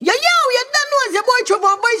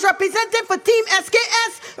representing for Team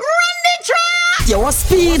SKS, run the track! You want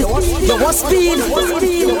speed, you want speed,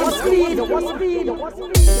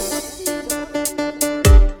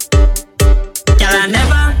 Girl, I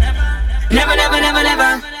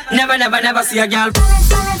never see a girl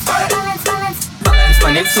balance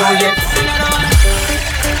on it so yet.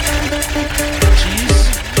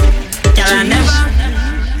 Girl, I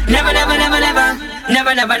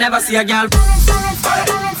never see a girl balance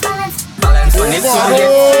on it so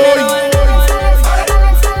yet.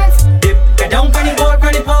 Get down on the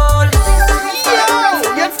pole. Yo,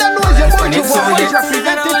 you don't know your boy is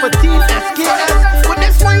representing for Team SKS. With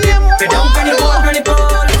this one, you get down on the pole.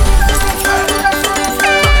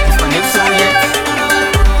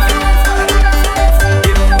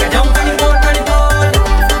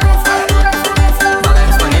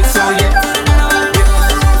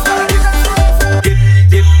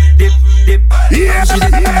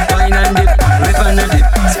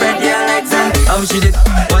 How she did,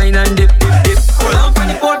 wine and dip, dip. Pull up on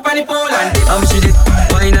the pole and dip. How she did,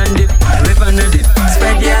 wine and dip, rip and dip.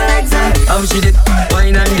 Spread your legs and how she did,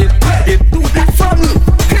 wine and dip, dip. Do that for me.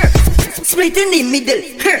 Split in the middle.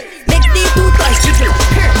 Make the two toys jiggle.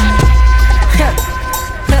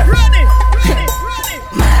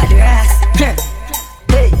 Madras.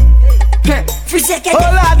 Hey. 3 seconds.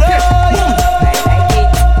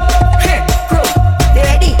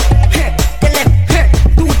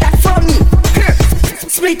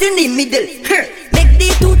 Split in the middle, make the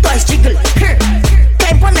two toys jiggle.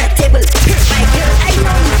 Climb on that table, my girl, I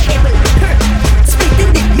know you're able. Split in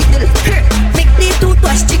the middle, make the two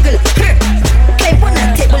toys jiggle. Climb on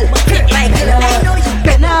that table, my girl, I know you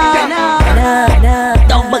better.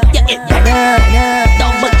 Don't bug your it, don't bug your it,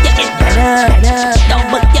 don't bug your it,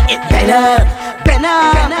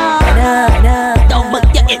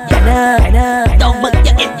 don't bug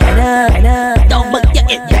your it, don't bug your it, don't bug your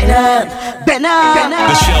it,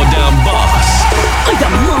 The Showdown Boss. I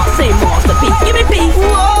am not say master P, give me P.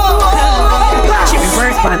 She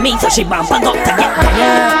reversed by me, so she bump and got to get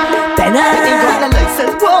better. Ain't got the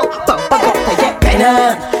license, whoa, bump and got to get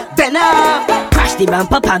better. Crash the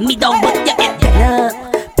bumper, pan me down, but you get better.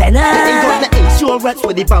 Ain't got the insurance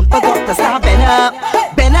with the bumper, got to start better.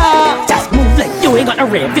 Just move like you ain't got a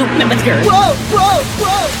review, remember the girl. Whoa.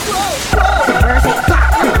 Reverse it,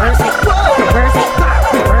 back, reverse it, reverse it,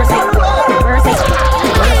 back, reverse it, reverse it, reverse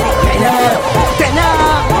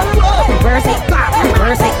it, back,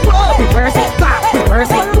 reverse it, reverse it, back, reverse it, reverse it, back,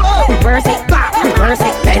 reverse it,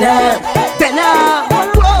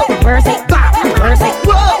 reverse it, back, reverse it,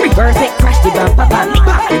 reverse it, crash the bumper, pan me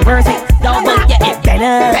back, reverse it, double get it,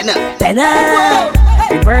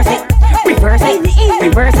 reverse it, reverse it,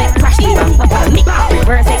 reverse it, crash the bumper, pan me back,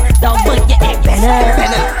 reverse it, double get it,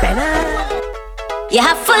 You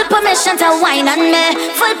have full permission to whine on me,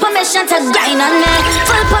 full permission to grind on me,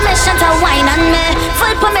 full permission to whine on me,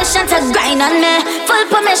 full permission to grind on me, full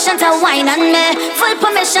permission to whine on me, full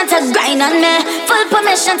permission to grind on me, full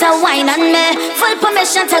permission to whine on me, full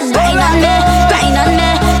permission to grind on me, grind on me,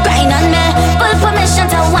 grind on me, full permission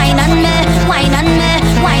to whine on me, whine on me,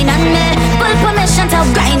 whine on me, full permission to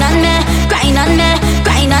grind on me, grind on me,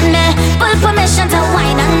 grind on me, full permission to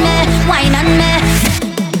whine on me, whine on me.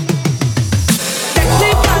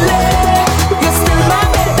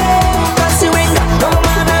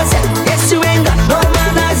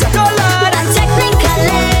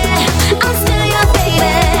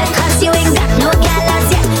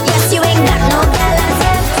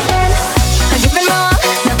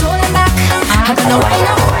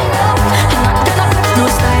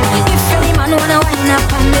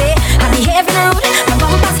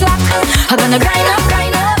 I'm gonna grind up,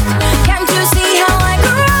 can't you see how I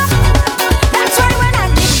grew up? That's why when I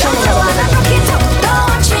get down, I wanna rock it up. Don't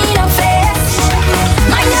watch me no face.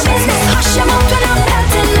 Mind your business, hush your mouth when I'm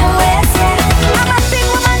belting the waist. I'm a big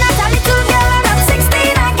woman, not a little girl, and I'm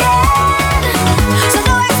 16 again. So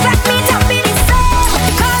don't expect me to be the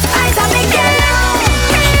same, cause eyes are big now.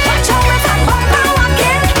 Watch how it's on board, I'm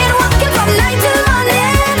walking from night till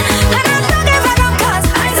morning. And I'm not giving up, cause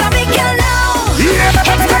eyes are big now.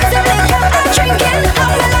 Drinking,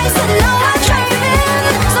 all the lights and no I'm driving.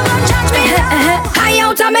 So don't judge me. High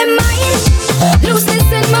out of my mind,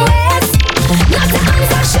 looseness in my waist. Not the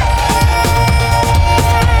answer shade.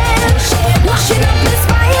 Washing up my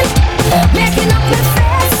spine, making up my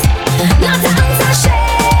face. Not the answer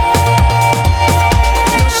shade.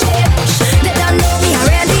 They don't know me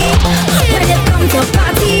already. When it comes to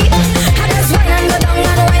party, I just wine and go down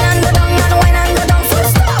and wine and go down and wine and go down. Full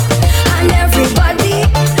stop. And everybody,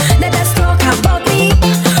 they just talk about me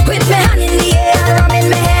with my hand in the air, I'm in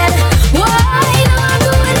my head. Why not I'm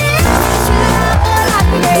doing it?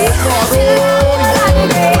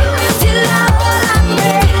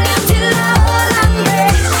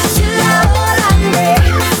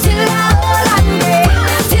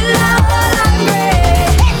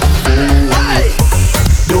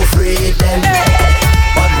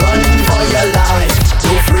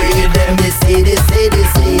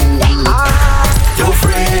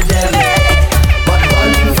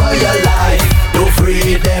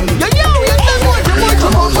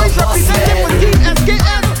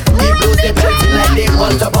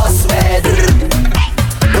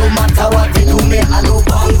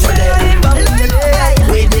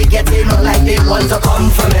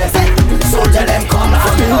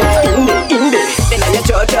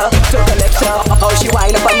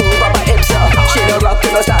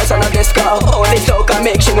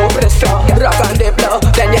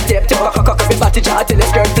 Party jar till the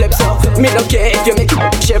skirt flips up. Me don't care if you make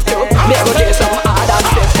it shift too. Me go get some hard and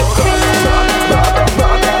stiff too.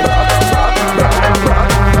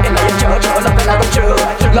 Inna your church, I was up and I go through.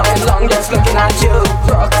 Long, just looking at you.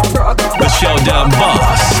 The Showdown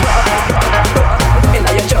Boss.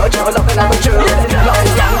 Inna your church, I was up and I go through. Long,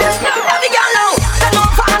 just looking at you. Bend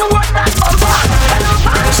over and work that bumper. Bend over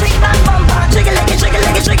and shake that bumper. Jiggle like it, jiggle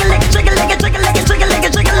like it, jiggle like it, jiggle like it, jiggle like it, jiggle like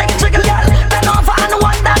it, jiggle like it, jiggle like it. Bend over and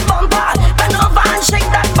work that bumper. Bend over and shake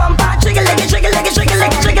that bumper. Jiggle like it, jiggle like it, jiggle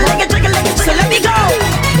like it, jiggle like it, jiggle like it. So let me go.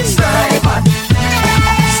 Stir pot,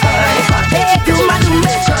 stir pot. Hey, do my do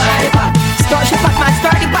me. Stir pot, stir pot, my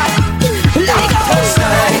sturdy pot. Let me go.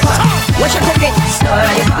 Stir pot. What you cooking? Stir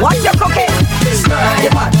pot. What you cooking? Stir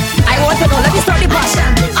pot. I want to know. Let me start the pot.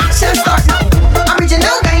 Action start now.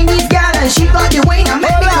 Original Chinese gal and she got the way to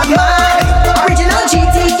make me come back. Original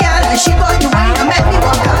GT gal and she got the way to make me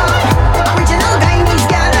walk up. Original Chinese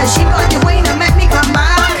gal and she got the way to make me come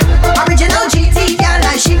back. Original GT gal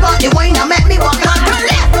and she got the way to make me walk up. Turn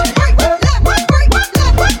left, right, left, right, left,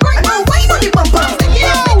 right. And go way on the bumper.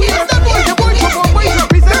 Yes, that boy, the boy,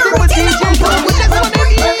 representing with DJ Pump. With this one,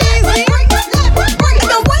 it's easy. Right, left, right, and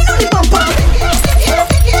go way on the bumper.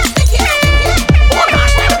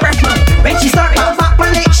 When she start to back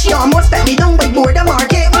my leg, she almost bet me down by board the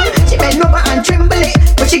market. She bend over and tremble it,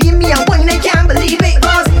 but she give me a wine, I can't believe it.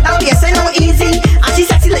 Cause that place ain't no easy, and she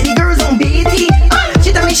sexy like the girls on BT.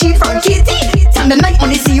 She tell me she from Kitty, time the night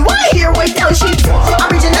when they see why here, wait till she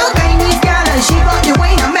original Chinese gal and she got the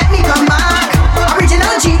way to make me come back.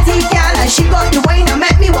 Original GT gal and she got the way to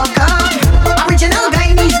make me walk up. Original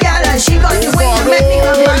Chinese gal and she got the way to make me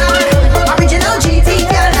come back. Original GT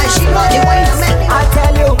gal and she got the way to make me. I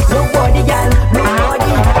tell you, nobody gal,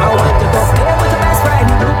 nobody. I want to go play with your best friend.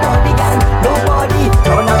 Nobody gal, nobody.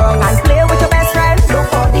 Turn around and play with your best friend.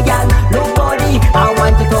 Nobody gal, nobody. I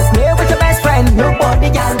want to go play with your best friend. Nobody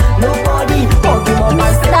gal, nobody. Don't give up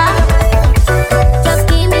and stop. Just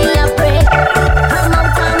give me a break. I'm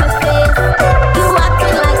out on my face. You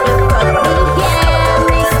acting like you got me. Yeah,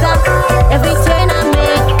 mixed up. Every turn I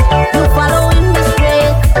make, you following me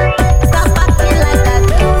straight. Stop acting like that.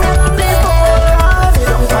 Sit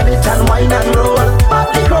down on it and wine and roll. Pop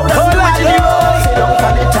the crowd and do what you do. Sit down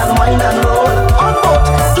on it and wine and roll. On boat,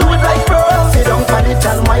 do it like pearl. Sit down on it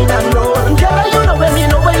and wine and roll. Girl, you know when you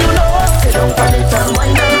know where you know. Sit down on it and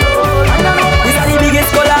wine and roll. Wine and roll. This is the biggest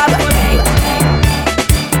collab.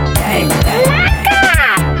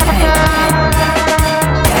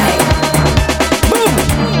 Boom!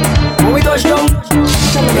 When we touch down,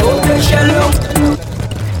 the whole place shell down.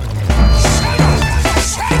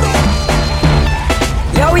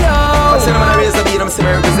 Yo, yo! This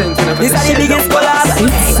is the biggest collab.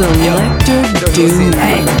 It's Selector Doom,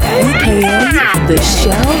 aka the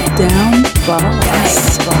Showdown Boss.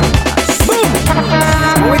 Boom!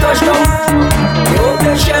 When we touch down, the whole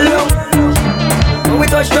place shell down. When we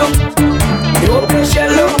touch down, the whole place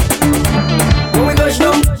shell down. When we touch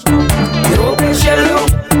down, the whole place shell down.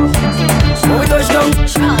 When we touch down,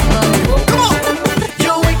 come on!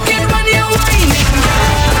 You're wicked when you're whining,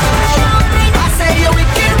 girl. I say you're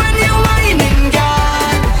wicked when you're whining,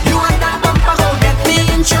 girl. You and that bumper go get me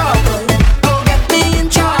in trouble. Go get me in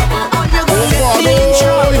trouble. Oh, you go get me in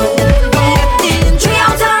trouble. Go get me in trouble. We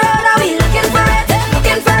out on the road, are we looking for it?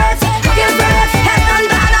 Looking for it, looking for it. Head on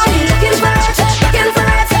down, are we looking for it? Looking for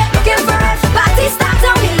it, looking for it. Party starts,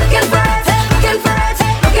 are we looking for it? Looking for it,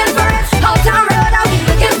 looking for it. Out on the road, are we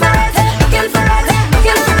looking for it? Looking for it,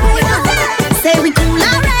 looking for it. Say we cool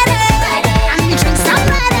already, and we drinks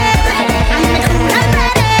already, and we cool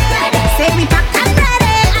already. Say we packed and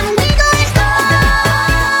ready, and we going all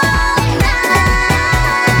night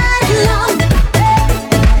long.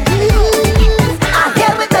 I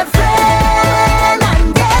get with a friend and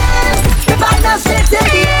then we find us straight to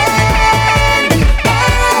the end.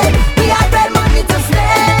 We have red money to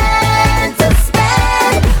spend,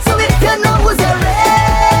 So if you know who's a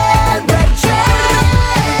red trend.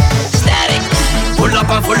 Static. Pull up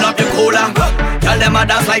and full up the cooler. Tell them I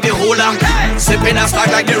dance like the hula. Sipping and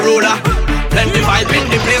stack like the ruler. Plenty vibe in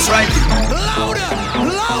the place right. Louder,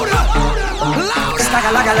 louder, louder.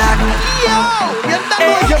 Yo, you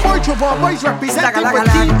know your boy Trevor Boys representing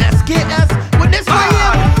with Team SKS. With this right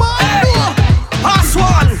here, man. Pass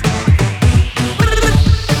one.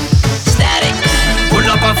 Static. Pull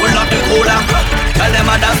up and full up the cooler. Tell them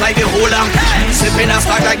I dance like the hula. Sipping and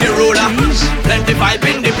stack like the ruler. Plenty vibe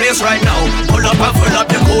in the place right now. Pull up and full up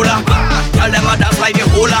the cooler. Tell them I dance like the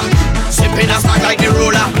hula. Sipping and stack like the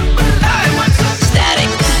ruler. Static.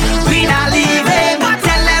 We not leaving,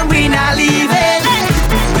 tell them we not leaving.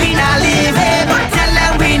 We not leaving, tell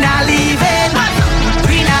them we not leaving.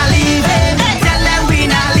 We not leaving,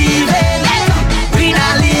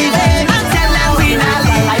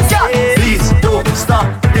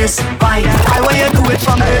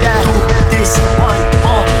 from me to this one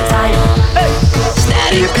more time. Hey.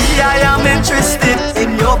 Baby, I am interested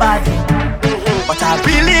in your body, but I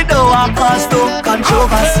really don't want cause no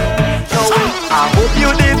controversy. I hope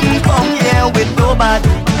you didn't come here with nobody.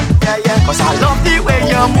 Cause I love the way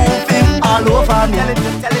you're moving all over me.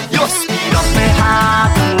 You speed up my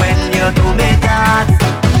heart when you do me that.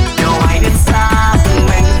 You wind it soft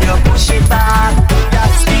when you push it back. You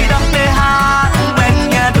speed up my heart when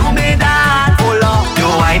you do me that. Oh Lord, you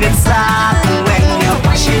wind it soft when you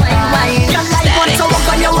push it back. I want to walk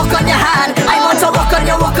on your hand. I want to walk on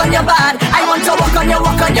your bad. I want to walk on your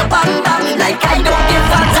bam bam. Like I don't give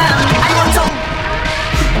a damn. I want to.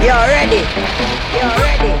 You're ready.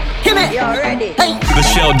 Hear me. You're ready. Hey. The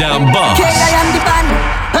Showdown Boss. Okay, I am the band.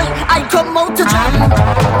 Hey, I come out to jam.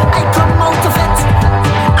 I come out to vet.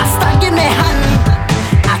 I stand in my hand.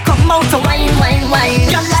 I come out to wine.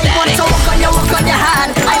 Girl, I want to walk on your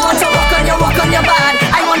hand. I want to walk on your bad.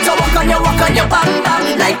 I want to walk on your bam bam.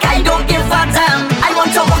 Like I don't give a damn. I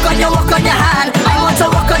want to walk on your hand. I want to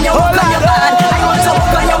walk on your bad. I want to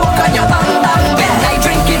walk on your bam bam. When I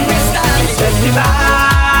drink in this time.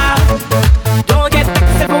 Don't get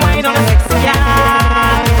vexed if I wine on a sexy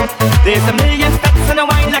guy. There's a million steps in a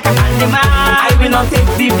wine like a handyman. I will not take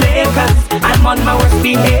the blame cause I'm on my worst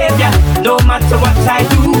behavior. No matter what I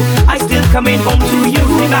do, I still coming home to you.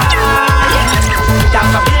 Got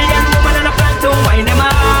a million women and a plan to wine them up.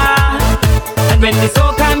 And when this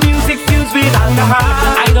soca music fused with alcohol,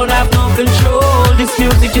 I don't have no control. This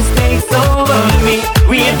music just takes over me.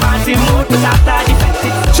 We in party mood but after the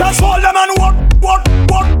effects. Just hold them and what?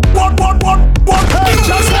 Hey,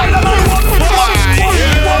 just hold them and what?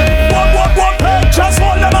 Hey, just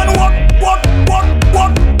hold them and what?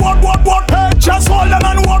 Hey, just hold them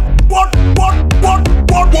and what?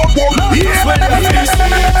 Yeah.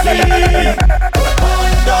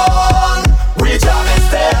 We jamming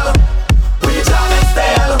still.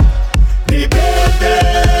 The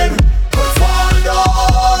building could fall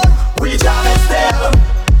down. We jamming still.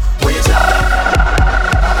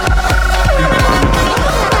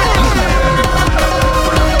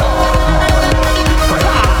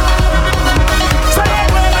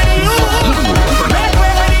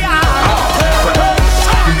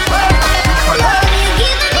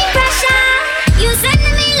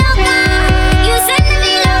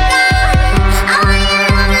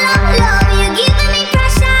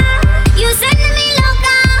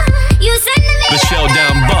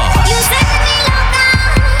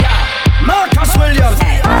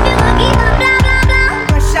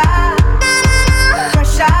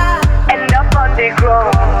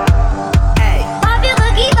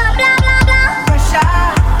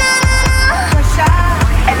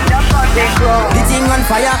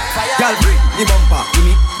 Fire, girl, bring the bumper.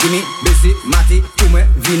 Gimme, Bessie, Matty, Tume,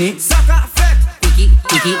 Vini, Saka, Fet, Tiki,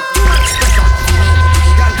 too much pressure.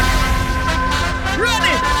 Girl,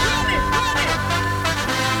 ready.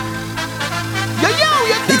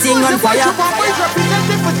 The thing on fire.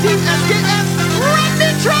 Representing for Team SKS.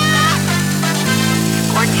 Ready track.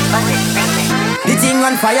 The thing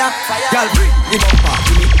on fire. Girl, bring the bumper.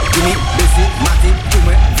 Gimme, Bessie, Matty,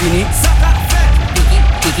 Tume, Vini, Saka, Fet,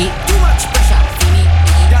 Tiki, too much pressure.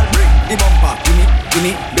 Girl, bring the bumper.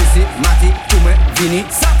 Gimme, Bessie, Matty, Tume, Vini,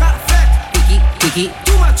 Saka, Fet, Tiki,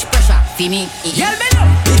 too much pressure. Fimi, girl, me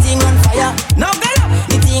love the thing on fire. Now me love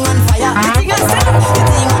the thing on fire. The thing on fire. The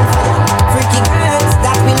thing on fire. Freaky girls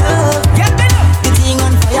that we love. Girl, me love the thing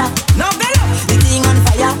on fire. Now me love the thing on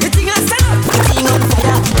fire. The thing on fire. The thing on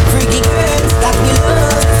fire. Freaky girls that we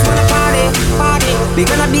love. Just wanna party. We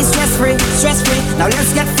gonna be stress free. Now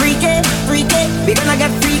let's get freaky. We gonna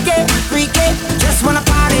get freaky. Just wanna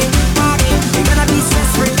party. We gonna be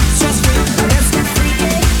stress free. Now let's get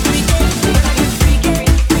freaky. We gonna get freaky.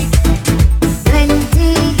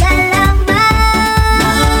 Plenty galamba,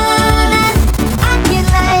 acting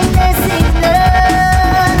like they sing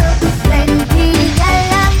love. Plenty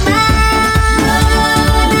galamba,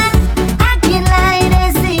 acting like they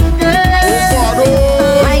sing love.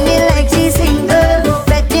 Whining like she's single,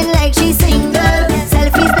 betting like she's single,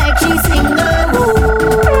 selfies like she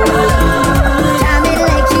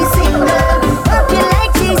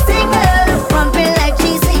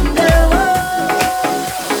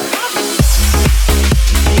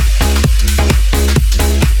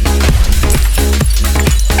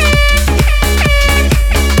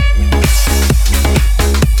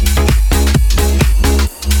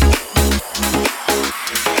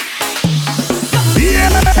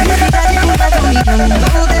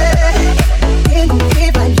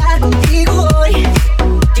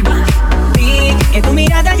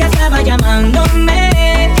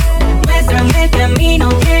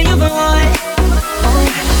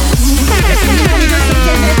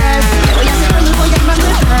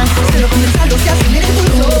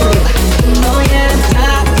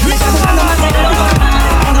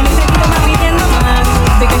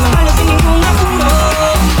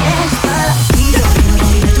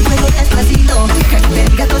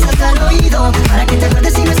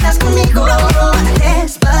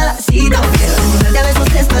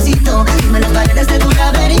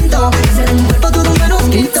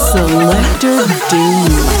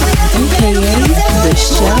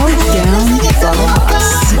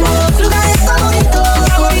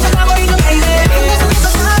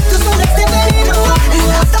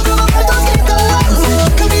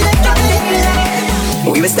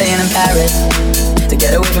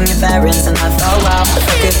parents and I thought, wow, if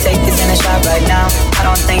I could take this in a shot right now, I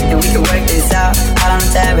don't think that we could work this out on the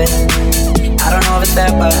terrace. I don't know if it's fair,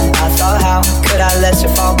 but I thought, how could I let you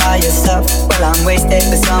fall by yourself? Well, I'm wasted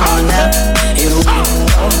with someone else. Here we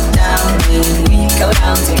go down, here we go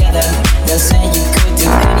down together. They'll say you could do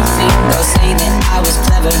anything, they'll say that I was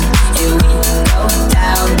clever. Here we go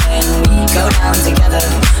down, then we go down together.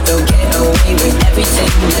 They'll get away with everything,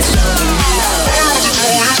 let's show them love.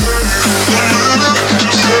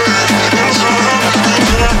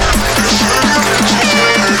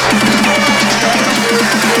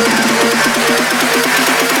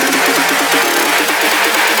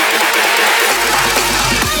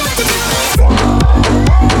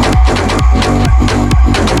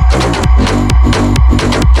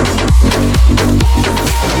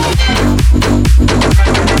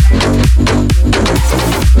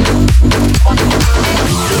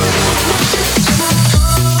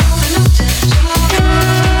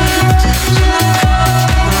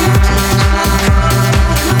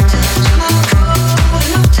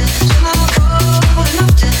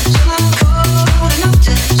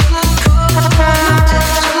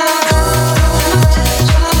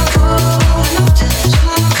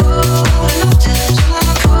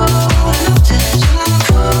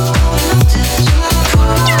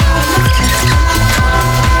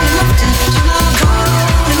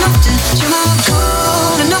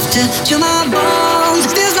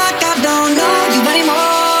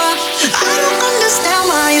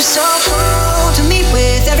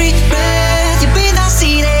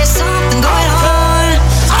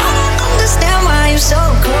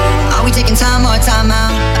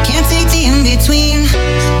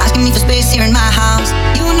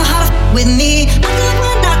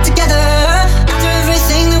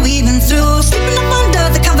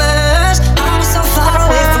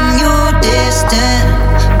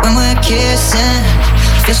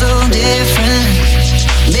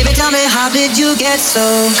 So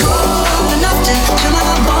cold enough to chill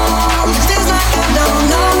my bones. It feels like I don't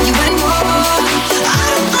know you anymore. I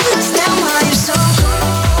don't understand why you're so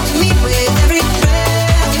cold to me. With every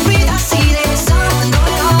breath you breathe, I see there's something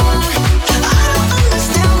going on. I don't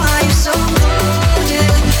understand why you're so cold, yeah.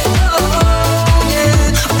 Oh,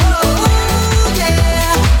 yeah. Oh,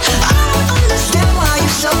 yeah. I don't understand why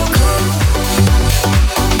you're so cold.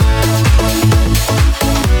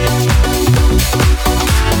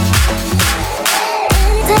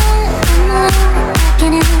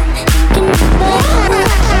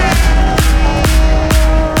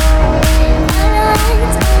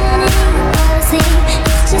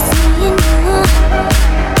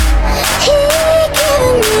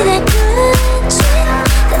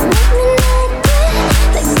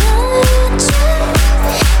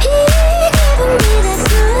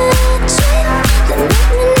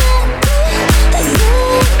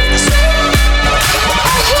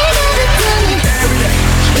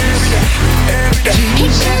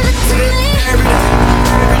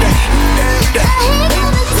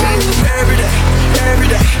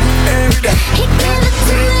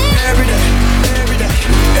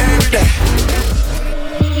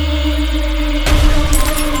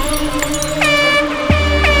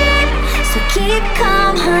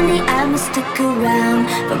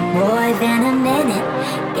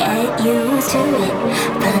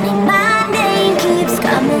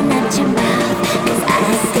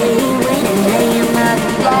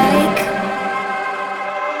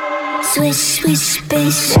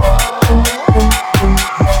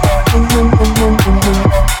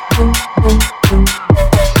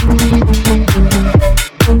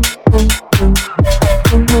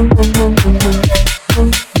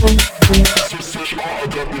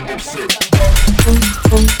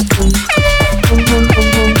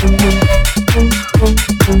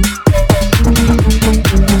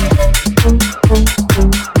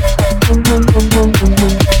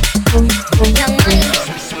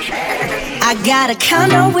 Got a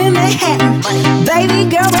condo in Manhattan. Baby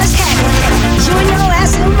girl, what's happening? You and your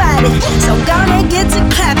ass invited, so gonna get to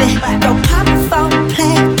clapping. Go pop it for a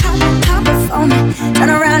plan, pop it for me. Turn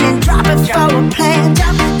around and drop it for a plan,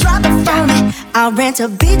 drop it for me. I'll rent a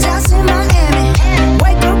beach house in Miami.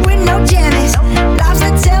 Wake up with no jammies.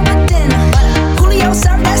 Lobster tail for dinner. Julio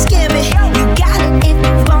served that skimmy. You got it if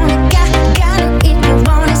you want it. Got it if you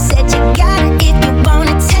want it. Said you got it if you want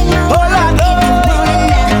it. Take my word if you want it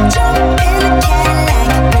now. Jump in the Cadillac.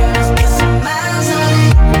 Girls, get some miles on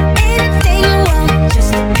it. Anything you want, just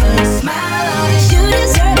to put a smile on it. You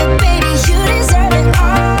deserve it, baby. You deserve it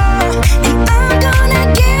all. And I'm gonna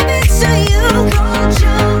give it to you. Gold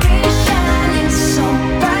jewelry shining so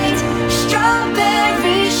bright.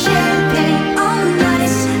 Strawberry champagne on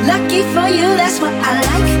ice. Lucky for you, that's what I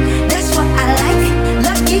like.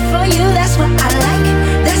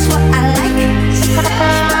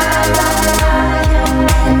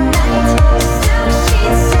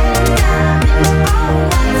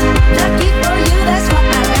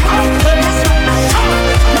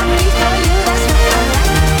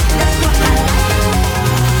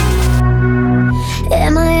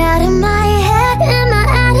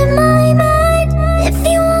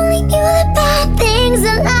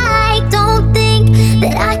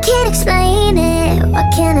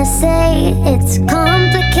 it's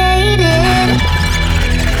complicated.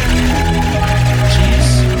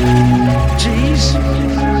 Jeez.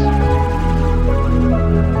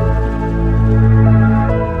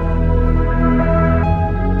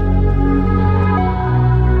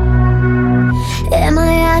 Am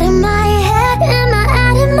I out of my head? Am I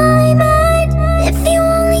out of my mind? If you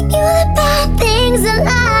only knew the bad things I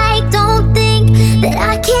like, don't think that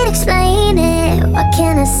I can't explain it. What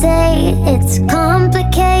can I say? It's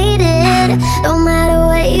complicated. No matter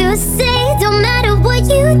what you say, don't matter what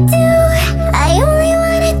you do, I only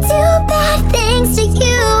wanna do bad things to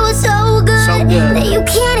you. So good that you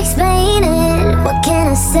can't explain it. What can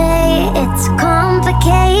I say? It's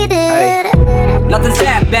complicated. Nothing's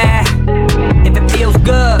that bad if it feels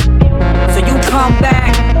good. So you come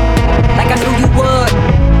back like I knew you would.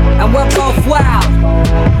 And we're both wild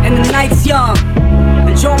and the night's young.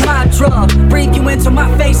 Enjoy my drug, breathe you into my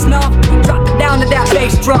face numb. Drop it down to that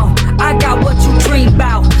bass drum. I got what you dream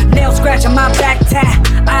about. Nail scratching my back tat.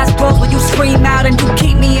 Eyes closed when you scream out and you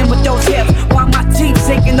keep me in with those hips. While my teeth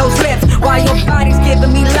sinking those lips. While your body's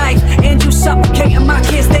giving me life and you suffocating my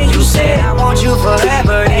kiss. Then you said I want you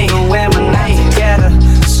forever, even when we're not together.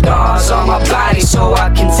 Scars on my body so I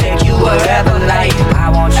can take you wherever. Like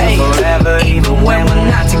I want you forever, even when we're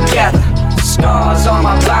not together. Scars on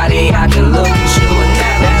my body, I can look at you and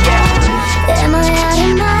never get. Am I out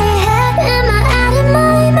of my head? Am I out of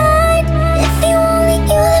my mind? If you only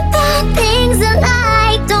knew the bad things I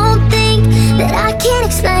like, don't think that I can't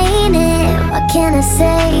explain it. What can I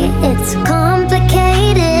say? It's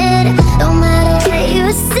complicated. No matter what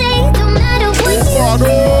you say, no matter what you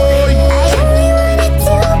do, I only wanna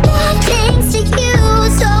do bad things to you.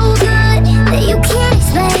 So good that you can't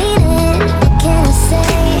explain it. What can I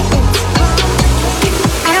say?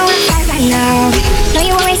 I don't wanna fight right now. No,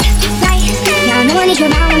 you always right. Now no one is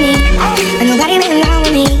around with me, and nobody really around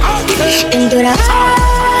with me. Been through the ups,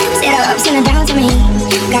 yeah, the ups and the downs with me.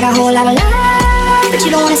 Got a whole lot of love, but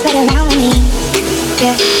you don't wanna spend it around with me.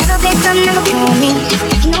 Yeah, never pick up, never call me.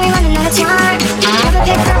 You know we running out of time. Never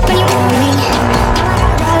pick up when you call me.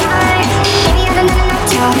 Baby, I've been done enough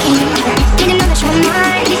talking. Didn't know that you were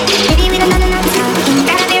mine. Baby, we done enough talking.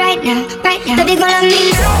 Gotta be right now, right now. Baby, gonna love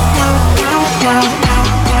me now.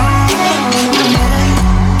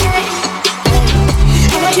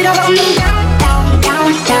 I want you to hold me down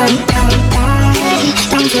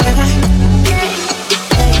forever.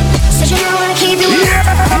 Said you know I keep you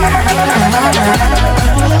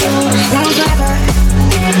down forever.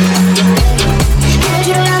 I want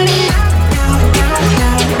you to love me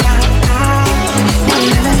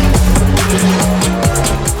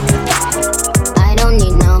I don't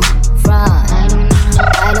need no fraud.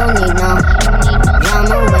 I don't need no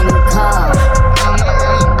drama when you call.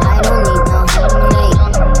 I don't need no hate.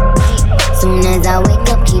 Soon as I wake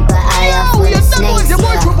up, keep an eye out for the snakes. Yeah.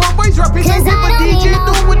 Cause I don't need no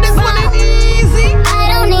fraud. I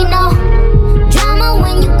don't need no drama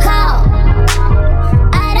when you call.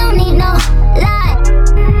 I don't need no lie.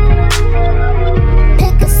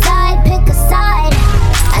 Pick a side, pick a side.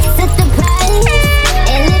 I set the price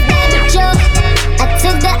and live that with you. I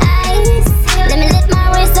took the ice, let me lift my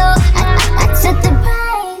wrist up. I took the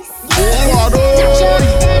price and live that with you.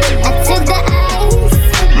 I took the ice,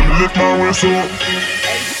 let me lift my wrist up.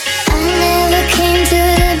 I never came to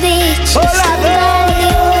the beach by the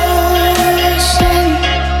ocean.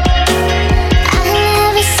 I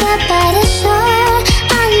never sat by the shore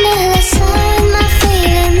under the sun. My feet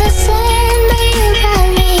in the sand, but you got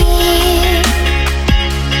me.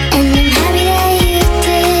 And I'm happy that you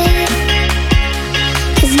did.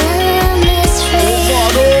 Cause now I'm as free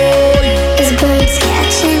as birds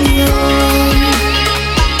catching the wind.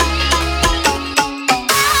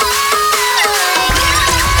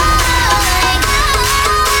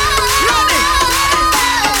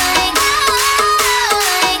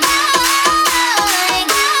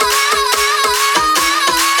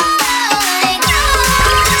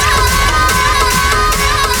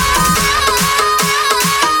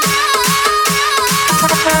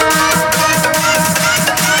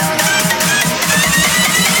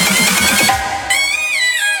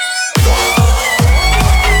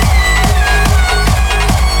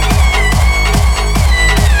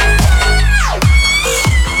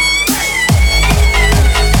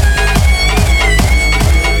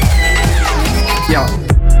 Yo,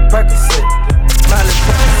 Percocet, Miley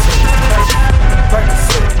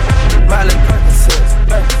Percocet, Miley Percocet,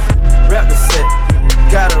 rep the set,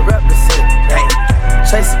 gotta rep the set, hey,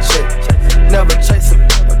 chase a chick, never chase a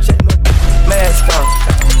mask on,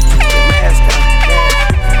 get mask on,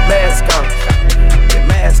 mask on, get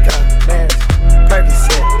mask on,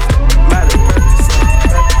 Percocet, Miley Percocet,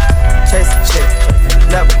 chase a chick.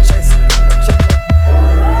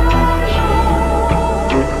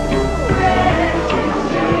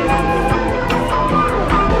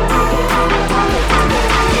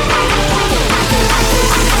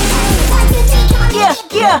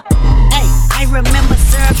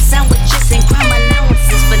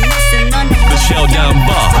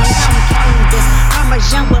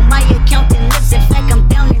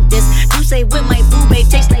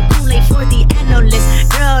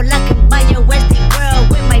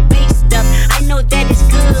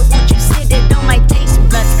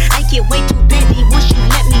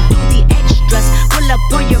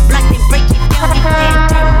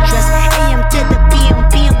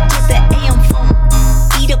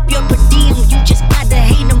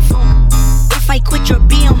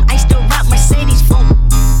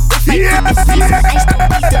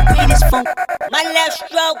 My left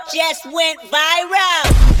stroke just went viral.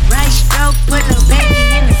 Right stroke put a baby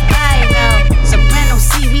in the spiral. Soprano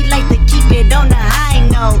C, we like to keep it on the high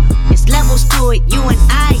note. It's levels to it, you and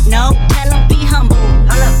I know. Tell them be humble.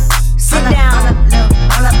 Hold up, sit down.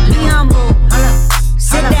 Hold up, be humble. Hold up,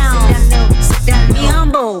 sit down. Sit down, be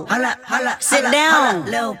humble. Hold up, sit down.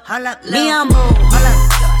 Be humble. Hold up,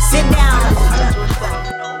 sit down.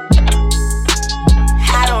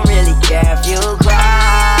 I don't really care if you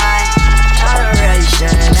cry. I don't really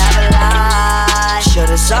shouldn't ever lie.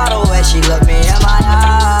 Should've saw the way she looked me in my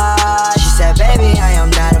eyes. She said, baby, I am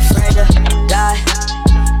not afraid to die.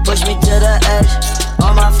 Push me to the edge,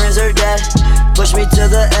 all my friends are dead. Push me to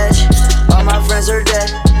the edge, all my friends are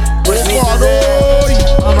dead. Push me to the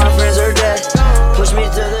edge, all my friends are dead. Push me to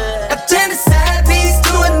the edge. I turn the side piece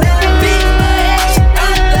to another beat.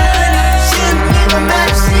 Shouldn't even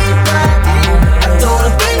matter, she I told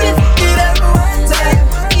her, baby, get up one time.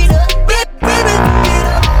 Baby, get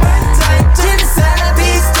up one time. Turn the side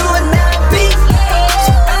piece to another beat.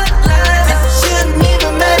 Shouldn't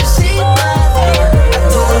even matter, she I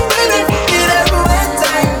told her, baby, get up one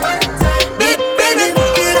time. Baby,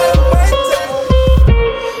 get up one time.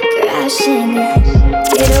 Crashing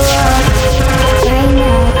to the wall. Right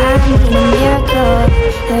now, I need a miracle.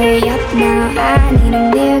 Hurry up now, I need a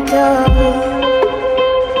miracle.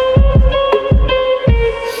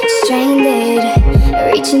 Stranded,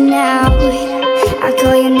 reaching out. I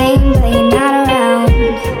call your name, but you're not around.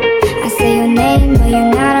 I say your name, but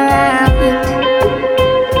you're not around.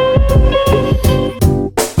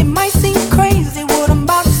 It might seem crazy what I'm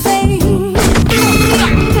about to say.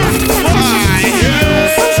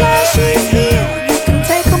 Sunshine, she's here, you can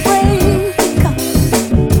take a break.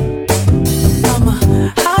 I'm a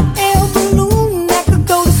hot air balloon that could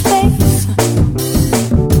go to space.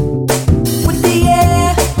 With the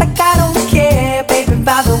air, like I don't care, baby,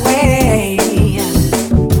 by the way.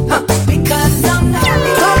 Because I'm not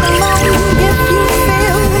coming along if you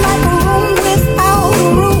feel like a room without a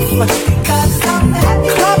roof. Because I'm happy.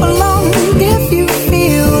 Clap along if you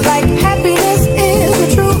feel like happiness is the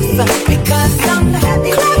truth. Because I'm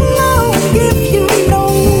happy. Clap along if you know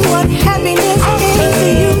what happiness is to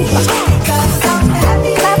you. Because I'm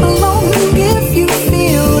happy. Clap along if you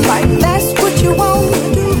feel like that's what you want to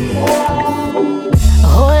do.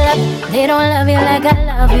 Hold up, they don't love you like I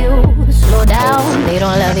love you. Slow down, they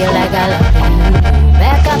don't love you like I love you.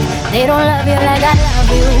 Back up, they don't love you like I love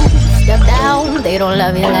you. Step down, they don't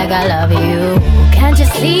love you like I love you. Can't you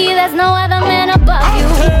see there's no other man above you?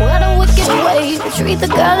 What a wicked way to treat the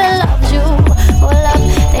girl that loves you. Hold up,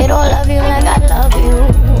 they don't love you like I love you.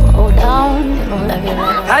 Hold down, they don't love you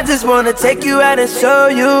like I I just wanna take you out and show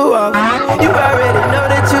you off. You already know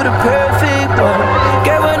that you the perfect one.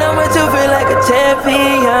 Girl, when I'm with you, feel like a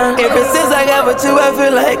champion. Ever since I got with you, I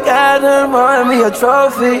feel like I done won me a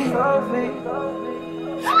trophy.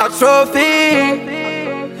 A trophy.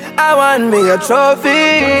 I want me a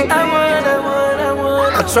trophy. I want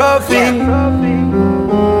a trophy.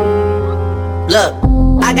 Look,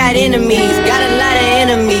 I got enemies, got a lot of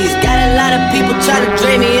enemies. Got a lot of people trying to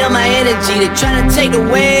drain me of my energy. They trying to take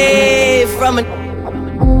away from it.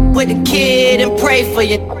 With the kid and pray for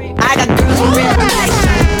you. I got girls who real nice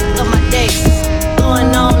on my day.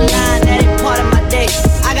 Going online, that ain't part of my day.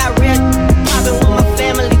 I got real poppin' with my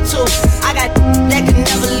family too. I got that could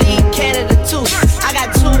never leave Canada too. I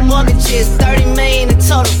got 2 mortgages, 30 million in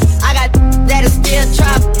total. I got that'll still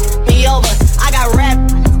try me over. I got rap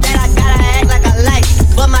that I gotta act like I like,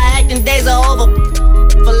 but my acting days are over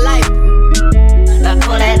for life. I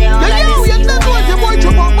pull that down like this.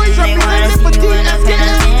 They wanna see you in a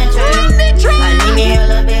penitentiary. I need me a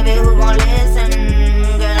little baby who gon' listen.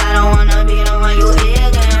 Girl, I don't wanna be the one you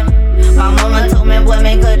ignorant. My mama told me, boy,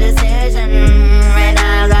 make a decision. Right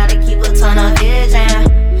now I gotta keep a ton of vision.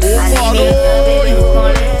 I need me a little baby who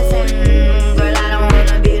gon' listen. Girl, I don't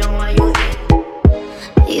wanna be the one you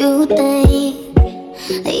ignorant. You think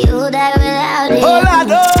that you die without it. All I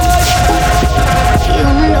know. You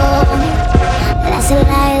know that's a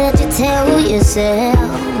lie that you tell yourself.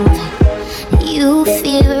 You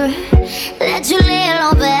fear that you lay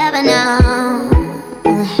alone forever now.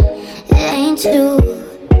 It ain't true,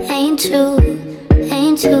 ain't true,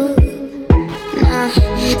 ain't true. Nah.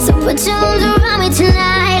 So put your arms around me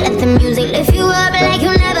tonight. Let the music lift you up like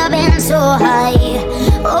you've never been so high.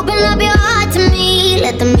 Open up your heart to me.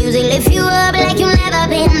 Let the music lift you up like you've never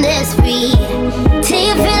been this free. Till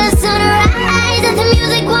you feel the sunrise. Let the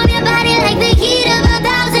music warm your body like the heat of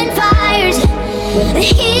 1,000 fires. The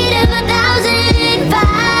heat of 1,000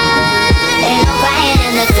 fires. Ain't no crying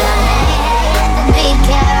in the dark. Let the beat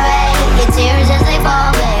carry your tears as they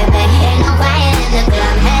fall, baby. Ain't no crying.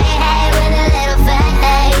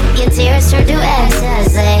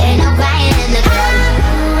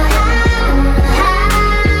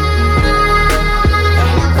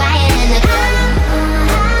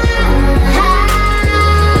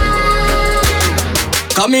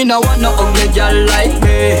 Come in, I want no ugly girl like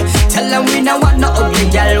me. Tell them we no want no ugly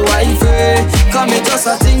girl wifey. Come in, just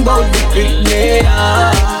a think about the picnic.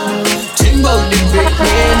 Think about the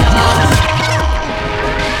picnic.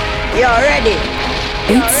 You ready?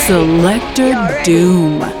 It's Selector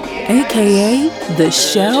Doom, aka the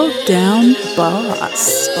Shelldown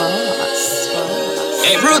Boss.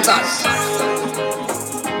 Hey, Brutal.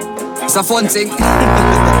 It's a fun thing.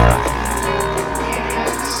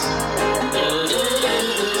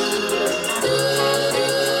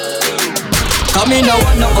 Come in, I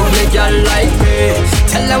want no ugly girl like me.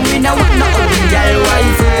 Tell them we no want no ugly girl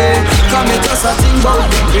wifey. Come in, just a think about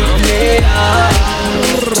the big player.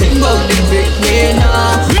 Think about the big player.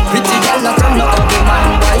 Pretty girl not from no ugly man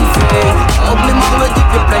wifey. Ugly man will give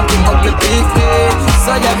you plenty ugly picnic.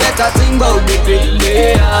 So you better think about the big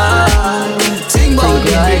player. Think about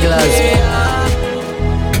the big player.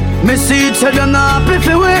 Me see it, tell them not happy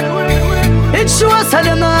for we. It shows tell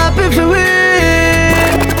them not happy for we.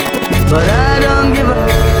 But I don't give a.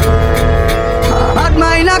 Bad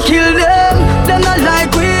mind I kill them not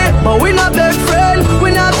like we. But we not best friend,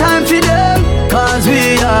 we not time for them. Cause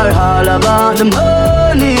we are all about the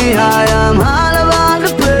money. I am all about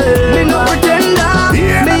the play. Me no pretender,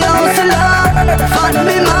 me hustler. Fat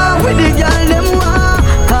me man with the girl them want.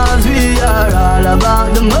 Cause we are all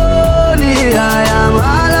about the money. I am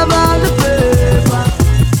all about the paper.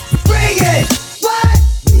 Bring it! What?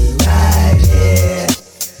 We right here.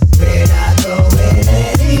 We're not going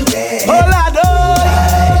anywhere. Hold on,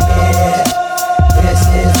 Right here. This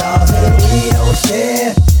is all that we don't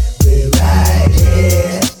share. We're right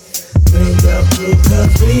here. Bring your crew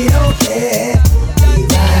 'cause we don't care. We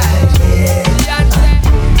right here.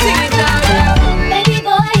 Baby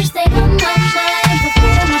boy, you stay on my mind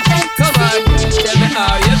before my fantasy. Come on, tell me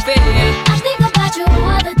how you feel. I think about you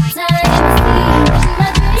all the time. I see you in my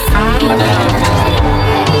dreams.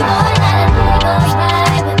 Baby boy, not a day goes by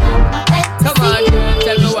without my fantasy. Come on,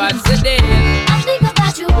 tell me what's the deal. I think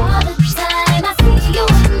about you all the time. I see you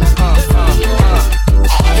in my dreams.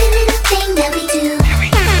 Every little thing that we do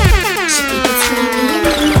should be between me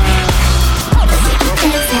and you.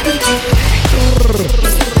 Things that we do should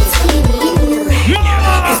be between me and you.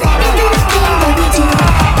 'Cause every little thing that we do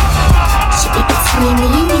should be between me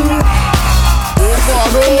and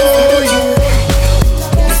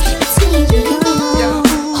you.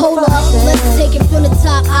 Hold up, let's take it from the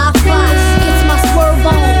top. I-5, it's my swerve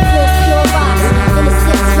on, feels pure rocks. In the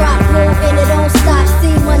 6 drop, roll and it don't stop.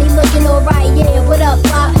 See money looking alright, yeah. What up?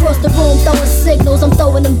 I cross the room, throwing signals, I'm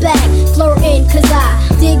throwing them back. Flirting, 'cause I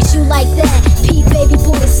digs you like that. P baby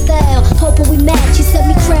boy style, hoping we match. He sent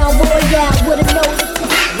me crown royale with a note.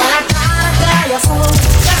 When I try to tell you so,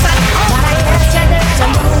 just like when I get you there to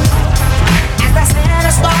move. As I said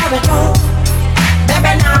the story true,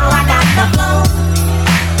 baby now I got the flow.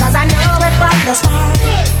 'Cause I knew it from the start.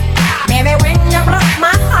 Baby when you broke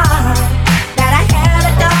my heart, that I had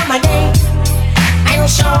it done my day. I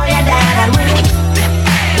will show you that I win.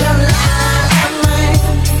 You love to mine.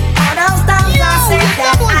 All those times I said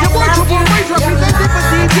that I love you. You love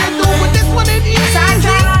to mine. Yes I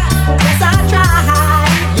try, yes I try.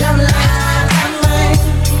 You love to mine.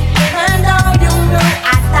 Even though you know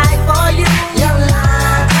I die for you. You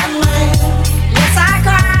love to mine. Yes I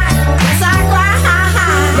cry, yes I cry.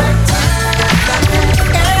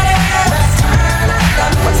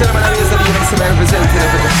 What's the name of the music I'm representing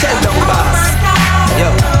for the Shelldown Boss? Yo, I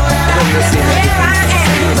don't know see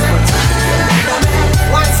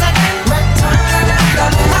Once again,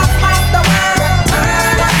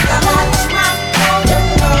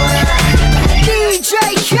 DJ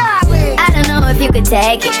Khaled. I don't know if you could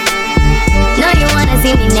take it. No, you wanna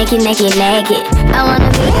see me naked, naked, naked. I wanna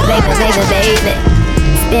be your baby, baby, baby.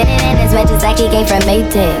 Spinning in his wedges like he came from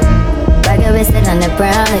Maytag. Rocket wristed on the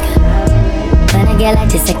brown liquor. When I get like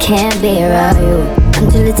this, I can't be around you. I'm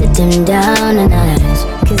too little to dim down a notch.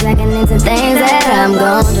 'Cause I can into things that I'm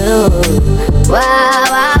gon' do. Wow,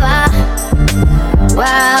 wow, wow.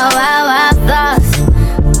 Wow, wow, wow, thoughts.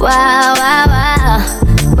 Wow, wow, wow.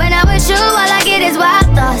 When I'm with you, all I get is wild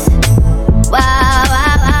thoughts. Wow,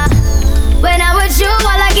 wow, wow. When I'm with you,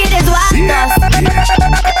 all I get is wild thoughts.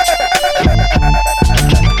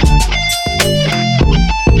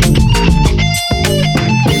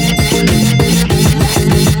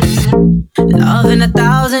 Love in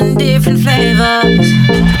 1,000 different flavors.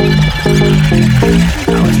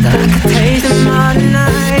 I wish that I could taste them all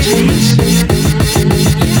night.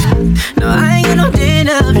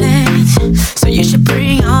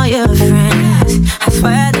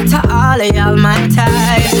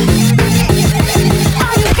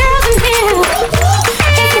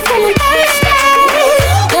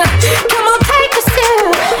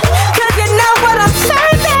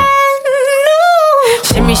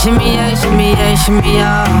 shimmy,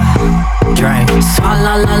 yeah. Drink,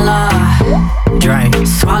 swalla la la. Drink,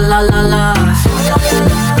 swalla la la.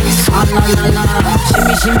 Swalla la la.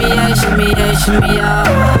 Shimmy, shimmy, yeah, shimmy, yeah, shimmy, yeah.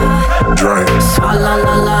 Drink, swalla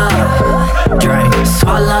la la. Drink,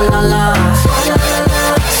 swalla la la.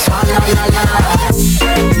 Swalla la la.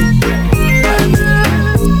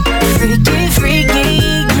 Freaky, freaky,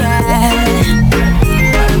 yeah.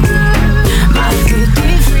 My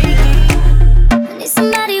freaky, freaky. I need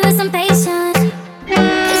somebody with some patience.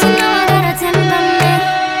 'Cause you know I got a temperament,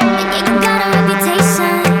 and you got a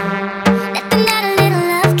reputation. Nothing that a little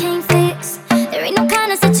love can't fix. There ain't no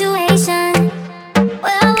kind of situation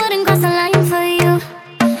where I wouldn't cross the line for you.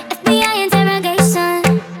 FBI interrogation,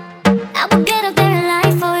 I would get up there and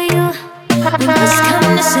lie for you. When push come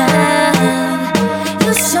to shove,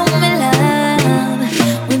 you show me love.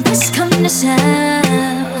 When push come to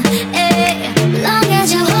shove, eh, long as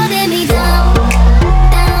you holding me down,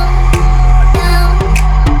 down, down,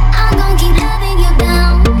 I'm gon' keep loving you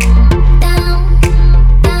down, down,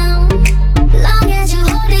 down. Long as you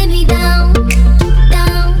holding me down,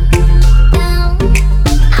 down, down,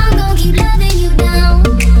 I'm gon' keep loving you down,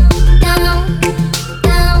 down,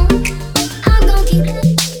 down. I'm gon' keep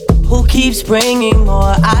loving. Who keeps bringing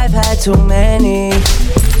more? I've had too many.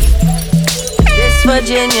 This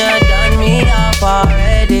Virginia done me up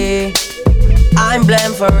already. I'm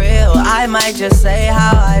blamed for real, I might just say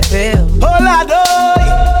how I feel.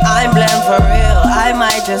 I'm blamed for real, I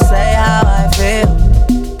might just say how I feel.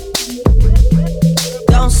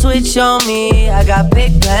 Don't switch on me, I got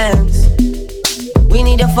big plans. We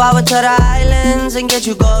need to forward to the islands and get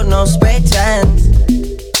you gold, no spray tents.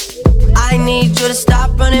 I need you to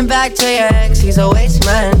stop running back to your ex, he's a waste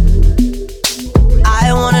man.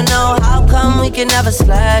 I wanna know how come we can never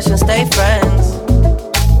slash and stay friends.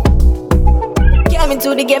 Came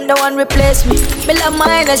into the game, no one replace me. Me love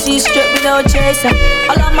mine, I see straight with no chaser.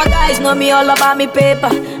 All of my guys know me all about me paper.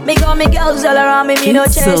 Me got me girls all around me, me no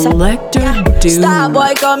chaser. Selector Doom,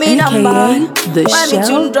 Starboy coming number. aka the When me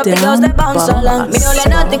tune drop, the girls they bounce along. Me no let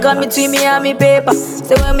nothing come between me and me paper.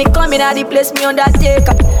 So when me come in, I the place me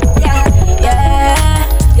undertaker. Yeah,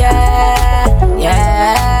 yeah, yeah,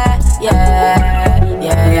 yeah, yeah,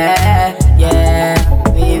 yeah, yeah.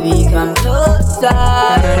 Baby, come closer.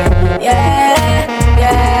 Yeah,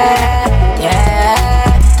 yeah, yeah,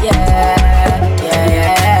 yeah,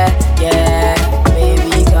 yeah, yeah.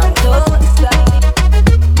 Baby, come closer.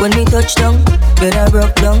 When we touch down, better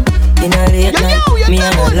broke down. In a late night, me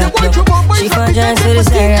and a black dog. She found chance to the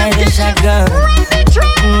side, and shotgun.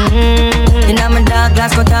 In my dark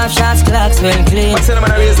glass, cut off shots, clocks well clean. What's the name of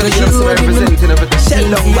the reason you're representing of the Shell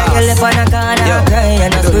Down See a girl left on a corner, cry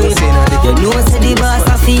and a scream. You know, say the boss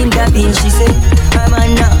a feel that thing. She say, I'm a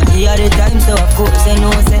now, he had the time, so of course I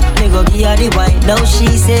know, say, me go give her the wine. Now she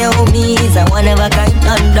say, oh, me is a one of a kind,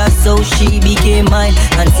 and that's how she became mine.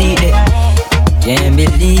 And see that, can't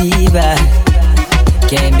believe I,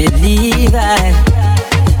 can't believe I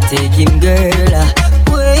take him, girl,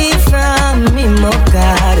 away from me, my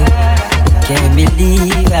God. Can't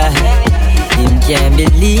believe I, him can't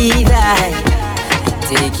believe I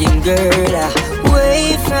take him, girl,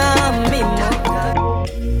 away from me, my God.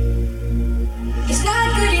 It's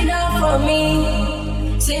not good enough for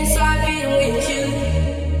me since I've been with you.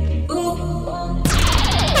 Ooh.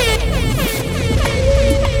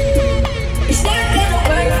 It's not gonna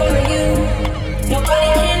work for you. Nobody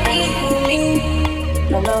can equal me.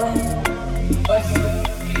 No, no.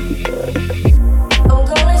 I'm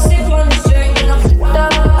gonna sip on the strength and I'm fucked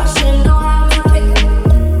up. I shouldn't know how to pick.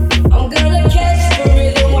 I'm gonna catch the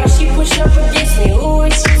rhythm while she push up against me. Ooh,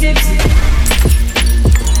 it's tipsy.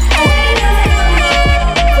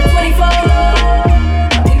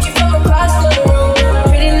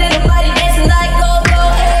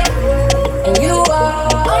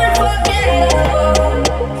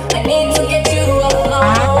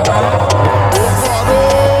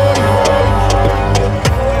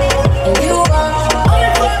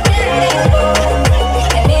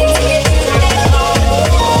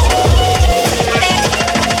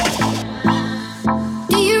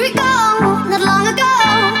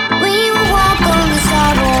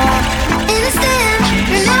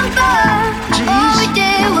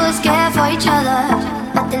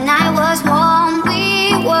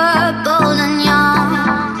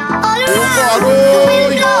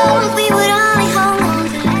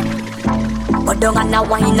 Down and a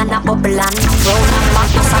wine and a bubble and round and back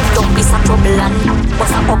is a dump is a trouble and bust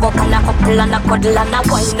a hug and a couple and a cuddle and a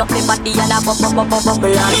wine up me body and a bubble and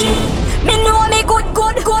me know me good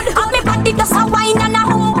and me body does a wine and a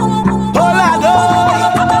hum hum hum.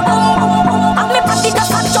 And me body does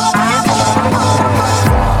a jump.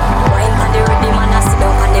 Wine on the rhythm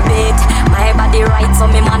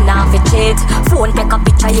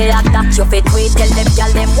you fit wait. Tell them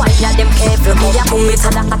y'all them why y'all them careful. Me a boom it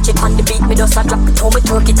and I catch it on the beat. Me just a drop it, throw me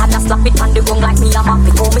twerk it and I slap it on the gong like me a map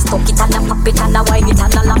it. Throw me stuck it and I pop it and I wine it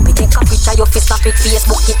and I lap it. Take a picture, you fit snap it,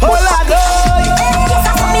 Facebook it. Hold on, yes,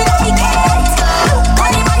 I saw me like it. Look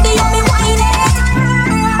on the body, you me wine it.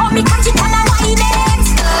 Oh, me catch it and I wine it.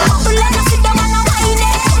 Couple let us sit down and I wine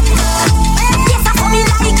it. Yes, I saw me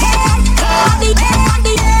like it. Body,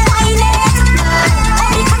 wine it.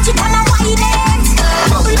 Oh, me catch it and I wine it.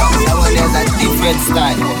 There's a different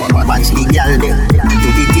style. Watch the girl them, do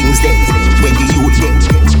the things them. When the youth them,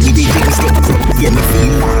 do the things them. Yeah, me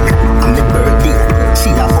feel like I'm the birthday. She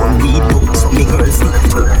a hungry dog, so me girls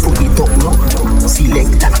put it up now.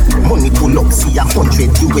 Select that, money pull up, see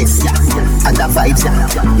 $100 US, yeah. And the vibes,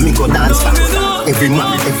 yeah. Me go dance back. Every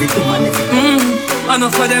man, every woman, every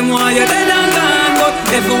Enough of them want you dead and gone, but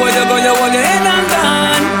everywhere you go, you hold your head and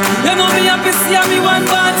gone. You know me happy see me one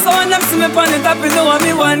gone, so when them see me on the top, you know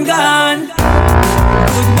me one gone.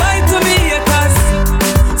 Goodbye to me haters,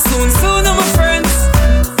 soon my friends.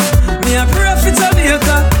 Me a pray for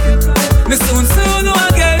Jamaica, me soon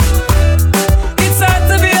again. It's hard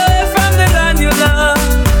to be away from the land you love.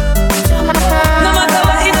 No matter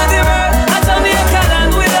what in the world, I Jamaica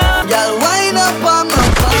land we love. Y'all wind up on my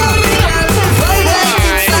body.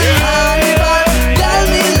 Girl,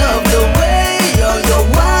 me love the way you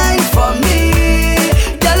wine for me.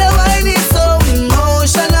 Girl, your wine is so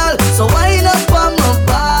emotional. So wind up on my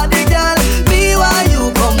body, girl. Me while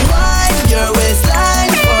you come wine your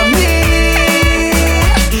waistline for me.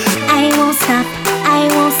 I won't stop,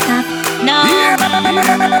 no.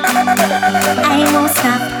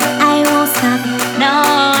 I won't stop, no.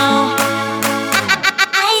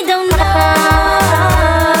 I don't know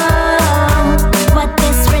what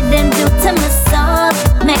this rhythm do to my soul.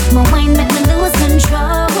 Make my wine, make me lose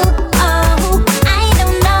control. Oh, I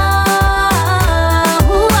don't know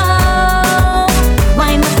why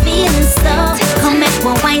am I feeling so. Come make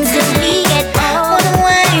my wine till we get old.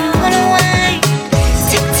 Wanna wine,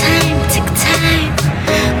 tick time,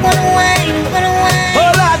 wanna wine,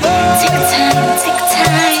 tick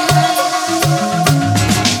time.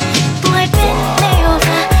 Boy, bend me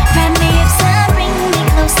over, grab me upside, bring me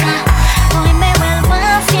closer. Boy, may well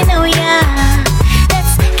want you know ya.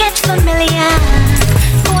 Let's get familiar.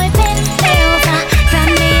 Boy, bend me over, grab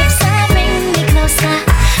me upside, bring me closer.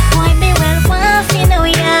 Boy, may well want you know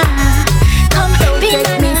ya. Come be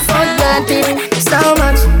Me for granted. So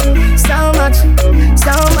much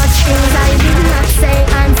things I did not say.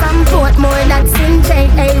 I'm from Portmore, that's in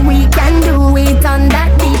J.A. We can do it on that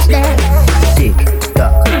beach there. tick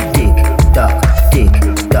tock, tick tock, tick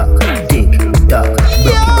tock, tick tock.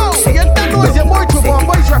 Yo, you know your boy Trouble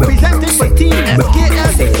Boys representing for Team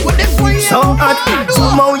SKS. What this for you? So hot,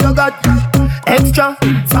 zoom out you got extra,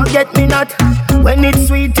 forget me not. When it's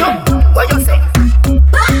sweet, yo, what you say?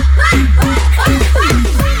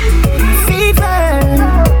 Fever,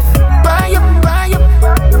 buy up.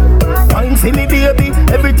 Wine for me baby,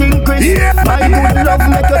 everything crisp. Yeah. My good love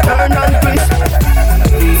make you turn and crisp.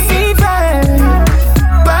 Fever,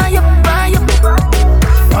 buy up.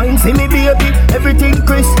 Wine for me baby, everything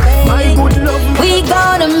crisp. My good love. We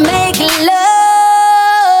gonna make love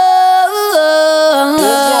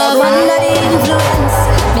under the influence,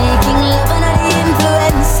 making love under the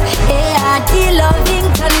influence. Yeah, the loving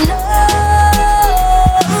can know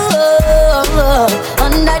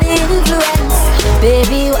under the influence.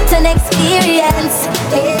 Baby, what an experience.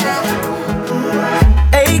 Yeah.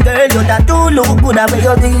 Hey girl, you that do look good at where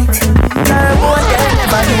you do it. Girl, boy, them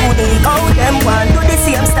never do it. How them want do the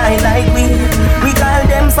same style like we? We call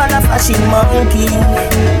them for the fashion monkey.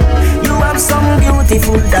 You have some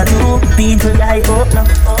beautiful tattoo, people like oh no.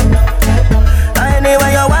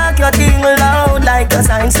 Anyway you walk your thing loud like a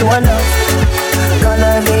sign to a love.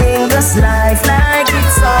 Coloring this life like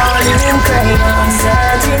it's all in crayon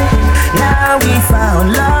searching. Now we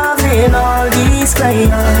found love in all these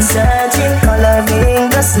crayons searching. Coloring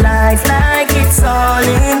this life like it's all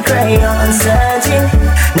in crayon searching.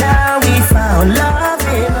 Now we found love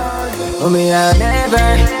in all these. Oh, me, I never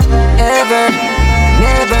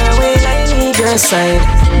will I leave your side.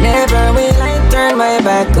 Never will I turn my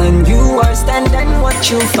back on you or stand and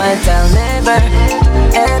watch you fight. I'll never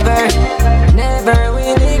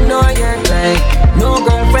will ignore your cry. No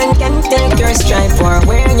girlfriend can take your stripe or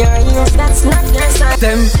wear your heels, that's not your style.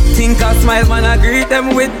 Them think I smile, man, I greet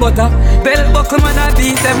them with butter. Bell buckle, man, I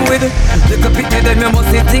beat them with. Look up at them, you must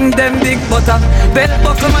think them big butter. Bell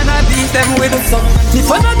buckle, man, I beat them with. So,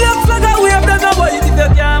 if I know the flag, I wave them no boy. If you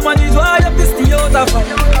can't manage, why you have to stay out of fire?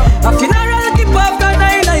 A funeral keep after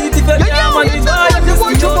 9 night. If you can't manage, why you have to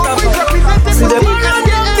stay out of fire? See them run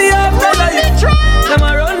down the afterlife. Them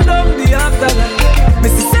a run down the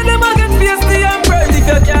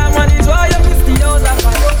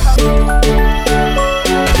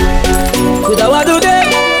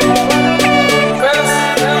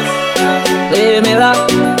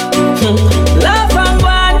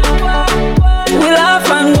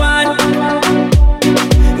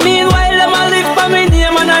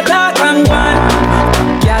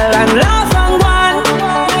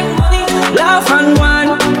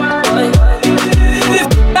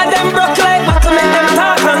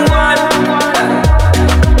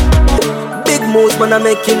man, I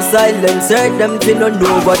make him silence. Heard them fi no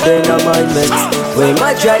know what they no mind mess. When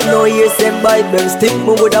my drive no hear them by them, think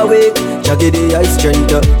me would awake. Jaggy the high strength.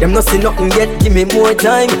 Them no see nothing yet, give me more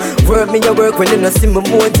time. Work me a work when they no see me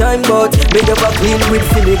more time. But me never clean with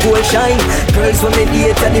see me go shine. Girls when me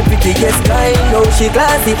date and the prettiest kind. Now she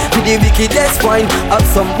classy with the wickedest wine. Have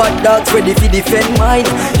some bad dogs ready for defend mine.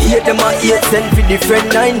 Hate them a hate send for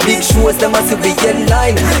different nine. Big shows them a see we in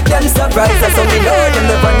line. Them surprise us so me know them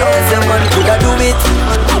never know. Some man coulda do it.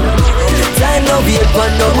 Time no wait for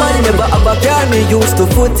no man. Never have a car me used to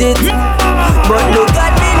put it. But look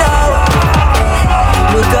at me now.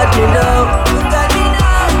 Look at me now.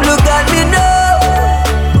 Look at me now.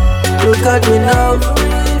 Look at me now.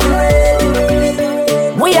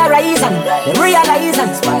 We are rising, them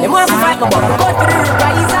realizing. Them want to fight my butt, but for the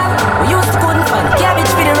reprisal. We used to couldn't find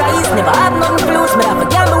cabbage for the rice. Never had nothing to lose, me have a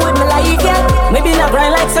gamble with my life, yeah. Maybe not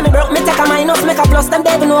grind like semi broke, me take a minus, make a plus. Them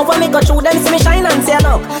devil know when me go through them, see me shine and say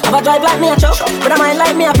look. Have a drive like me a truck, but I mind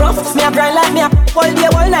like me a prof. Me a grind like me a all day,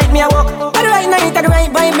 all night me a walk. At the right night, at the right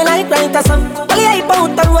vibe, me like right as sun. Only hype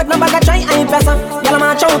out the road, no bag a try, I ain't person. Y'all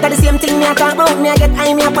march out at the same thing, me a talk about. Me a get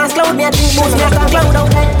high, me a pass cloud, me a drink booze, me a talk cloud out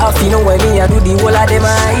there. I feel no way me a do the whole of them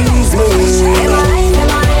eyes me.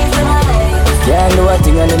 Can't do a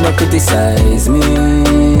thing and them no criticize me.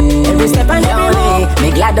 Every step on the way,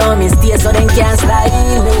 me glad on me stay so them can't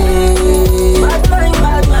style me.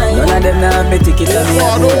 None of them now have me ticket on me a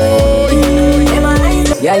play.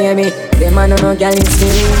 Yeah, hear me? Them a no girl in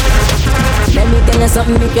me. Let me tell you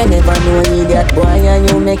something me can never know idiot boy and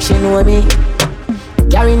you make she know me.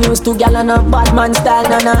 Carry news to gal and a bad man style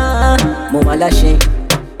na. Mama lashe.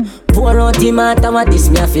 Pour out the matter what this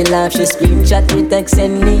me a feel laugh. She scream chat me text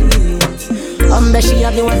send me. Bet she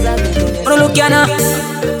have the ones that me. Oh look ya now.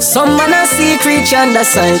 Some man a see creature under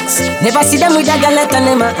sights. Never see them with a gal let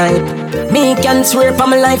them a hype. Me can swear for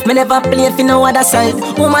my life, me never play for no other side.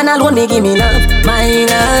 Woman alone me give me love, my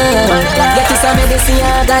love. Get this a medicine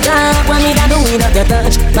I got up. When me da do without your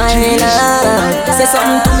touch, my love. Say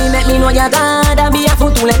something to me make me know you God. I be a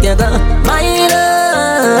fool to let you go, my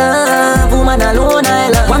love. Woman alone I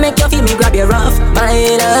love. What make you feel me grab you rough,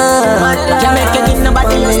 my love. Can't make you give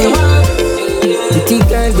nobody else the one. Pretty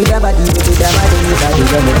girl with a body, when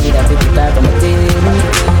me need a pretty type of my team.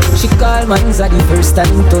 She call man's the first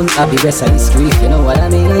time turn happy rest of the street, you know what I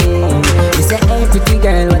mean. She say, hey pretty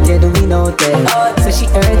girl, what you doing out there? So she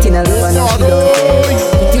hurting a little, no she don't care.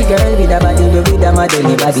 Pretty girl with a body, with a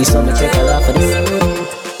modelly body, so me check her off for the road.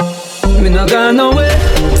 Me not gone nowhere.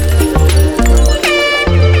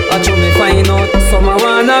 I try me find out some I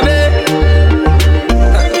wanna be.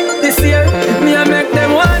 This year, me I make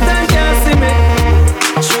them want and can't see me.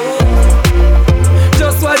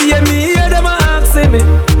 Just what they me hear them a asking me.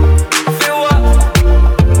 Feel what?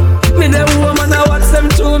 Me them woman I watch them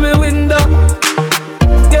through me window.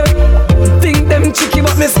 Yeah, think them cheeky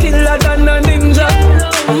but me skiller than a ninja.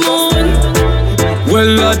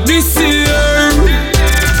 Well this year,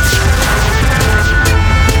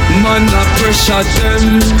 man I pressure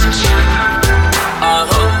them.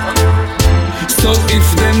 So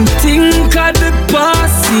if them think of the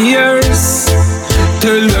past years,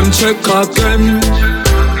 tell them check again.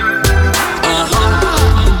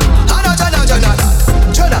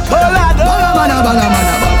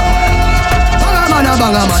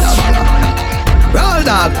 Roll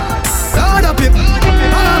dog, roll up it.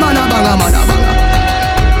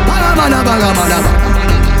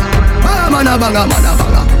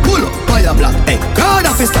 Pull up, fire black. Hey, God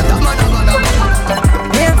of his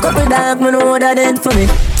couple dog, me know that ain't for me.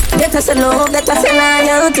 Get us a love, get us a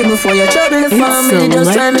loyalty. Before you trouble the family,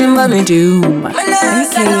 just try me remember me. Doom,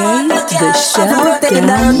 aka the Shell Take it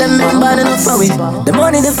down, them member enough for we. The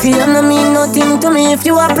money, the fame, no mean nothing to me. If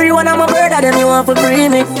you are free, one of my brother, then you want to free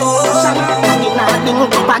me.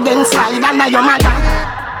 Against side and your mother.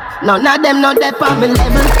 None of them know they on me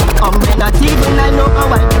level. Me not even I know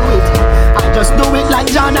how I do it. I just do it like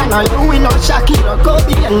Jordan or you, we know Shaquille or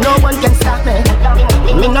Kobe, and no one can stop me.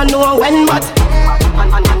 Me no know when, but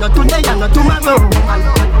and not today and not tomorrow.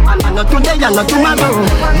 And not today and not tomorrow.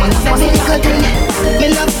 Every little thing, me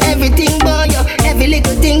love everything boy. Every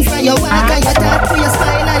little thing from your walk and your talk, for your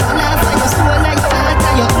smile and your laugh and your soul and your heart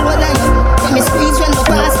and your whole and your. When me squeeze when you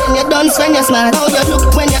pass, when you dance, when you smile. How you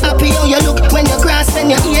look when you're happy, how you look when you cross, when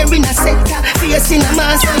you're here in a sector. Face in a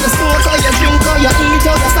mask, how you smoke, how you drink, how you eat,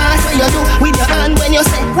 how you fast, how you do with your hand when you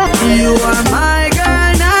say. You are my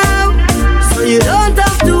girl now, so you don't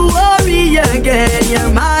have to worry again.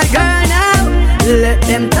 You're my girl now, let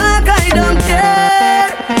them talk, I don't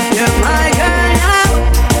care. You're my girl now,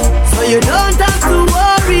 so you don't have to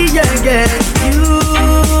worry again. You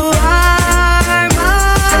are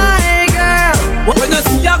my girl.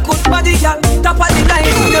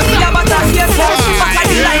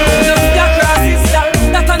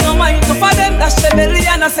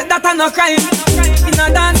 no crime. In a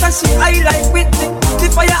dance and she high like Whitney. The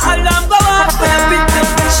fire alarm go off when I beat me.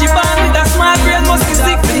 She born with a small brain, must be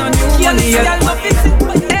sick. Can't this girl no visit.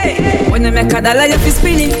 Hey, when you make a dollar, you fi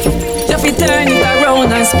spin it. You fi turn it around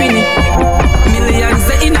and spin it. Millions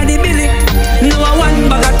they inna the billy. No one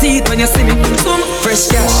bag of teeth when you see me. Some fresh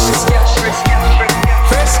cash, fresh cash,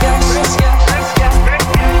 fresh cash, fresh cash,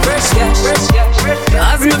 fresh cash, fresh cash, fresh cash.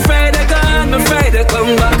 As me Friday gone, me Friday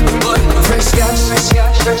come back. Fresh cash, fresh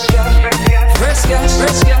cash, fresh cash, fresh cash,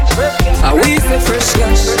 fresh cash. I we say fresh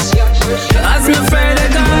cash. As me Friday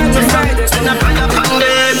gone, me Friday. And I find up on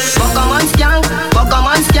them. Pokemon skank,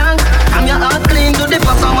 Pokemon skank. I'm your heart clean to the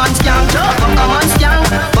Pokemon skank. Pokemon skank,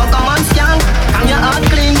 Pokemon skank. I'm your heart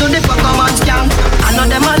clean to the Pokemon skank. I know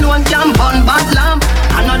them alone can burn bad lamp.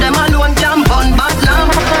 I know them alone can burn bad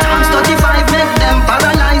lamp. Psalms 35 make them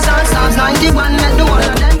paralyze and Psalms 91 let the one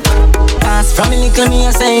of them. From me little me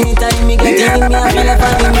a say anytime me get in me a feel like a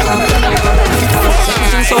income.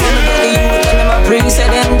 So when me get the youth and them a pray say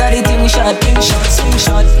them that the thing shot, swing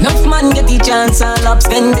shot. Enough man get the chance and lap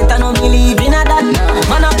spend it and no believe in a that.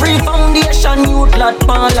 Man a pre foundation youth lot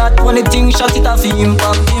pan lot. When the thing shot it a fi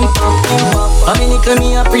impact. From me little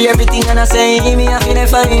me a pray everything and I say me a feel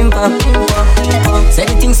like a impact. Say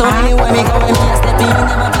the thing so anywhere me go when me a step in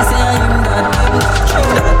them a fi say I him that.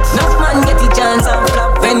 Enough man get the chance and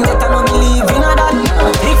flap when get a no believe in a that.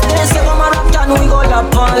 If they say come a rap can we go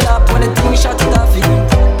lap on lap when the thing shot it a fi.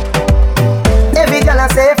 Every girl I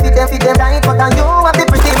say fit them right, but you have the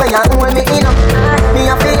pretty way you hold me in up. Me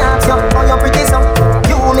a fi ask you how you pretty so.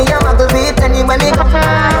 You me a muggle with anywhere me go.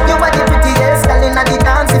 You are the prettiest girl inna the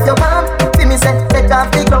dance. If you want, see me say take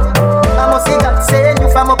off the glove. I must see God saying you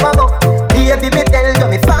from up above. Baby me tell you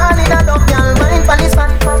me fall in love. Girl mind pon this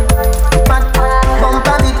fat, bump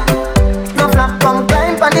a bit. No flap, come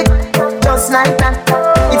climb pon it, just like that.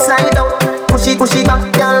 It's slide out, push it back,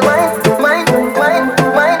 girl mind.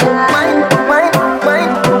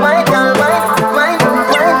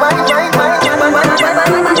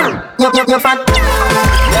 You're fat.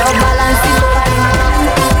 Your balance is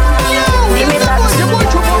give me that. Give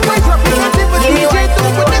me one.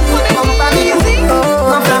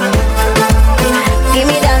 Give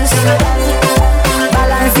me dance.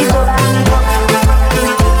 Balance it up.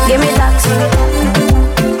 Give me that.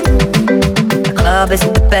 The club is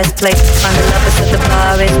the best place to find the lovers at the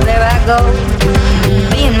bar is where I go.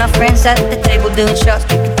 Me and my friends at the table doing shots,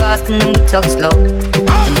 drinking fast and then we talk slow.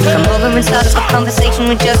 Come over and start up a conversation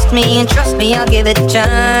with just me. And trust me, I'll give it a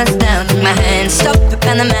chance. Now take my hand, stop it,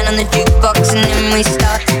 and the man on the jukebox. And then we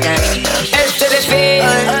start to dance. S to the P,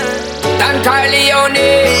 Don Corleone.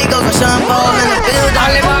 Big goes for Sean Paul in the building.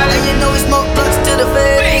 And you know we smoke blunts to the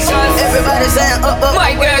face. Everybody saying up.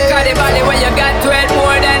 My girl got the body when you got 12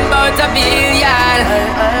 more than about a billion.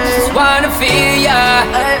 Just wanna feel ya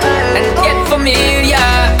and get familiar.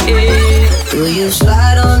 Do you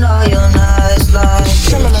slide on all your nights like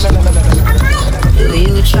this? Do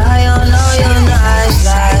you try on all your nights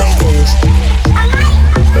like this?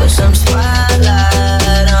 Put some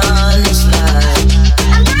spotlight on the slide.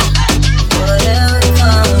 Whatever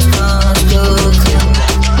comes too clear.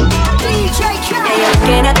 Yeah, you're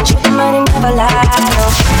looking at the truth, the money never lie.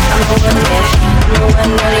 I'm the one there, I'm the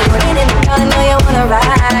one really waiting. I know you wanna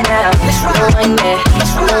ride now. I'm the one there,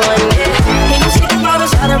 I'm the one there. Can you see the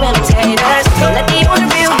photos of the imitators? Let me on the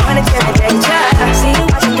real one and get the danger. See you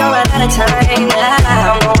watching, go out of time now.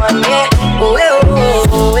 I'm the one there, I'm the one there.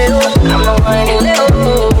 I'm the only one there. I'm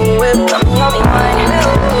the only one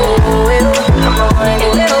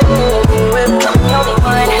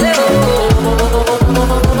there.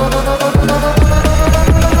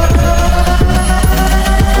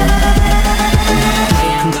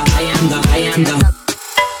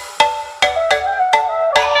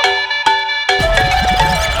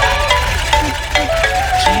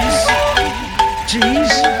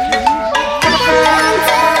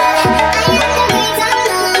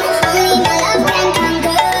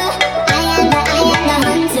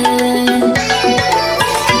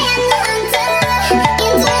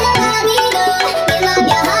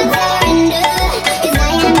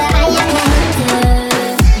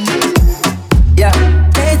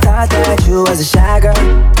 Was a shy girl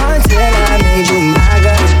until I made you my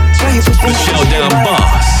girl. Girl, you push me Showdown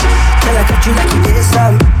Boss. Till I cut you like you did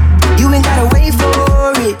something. You ain't gotta wait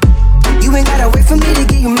for it. You ain't gotta wait for me to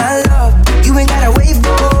give you my love. You ain't gotta wait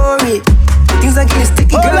for it. Things are getting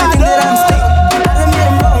sticky, girl. I think that I'm sticky. I done made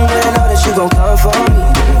them wrong, but I know that you gon' come for me.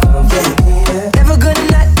 Yeah. Never gonna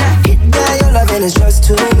not hit that. Your loving is just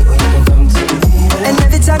too me. And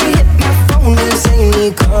every time you hit my phone, you say you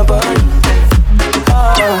need company.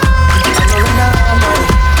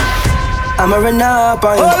 I'm I'ma run up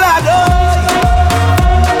on you. Oh, Lord,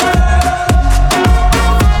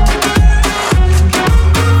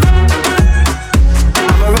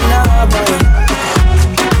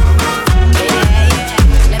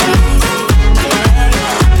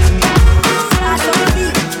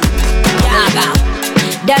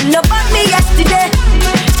 Them no bought me yesterday.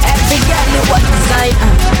 Every girl you want design.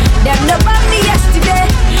 Them no bought me yesterday.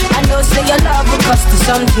 I know say your love will cost you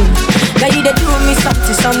something. Girl, you dey do me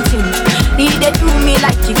something. You dey do me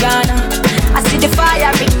like you gonna. I see the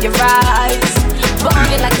fire in your eyes,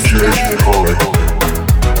 burning like a cigarette.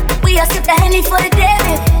 We are sip the Henny for the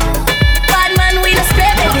day. Bad man, we don't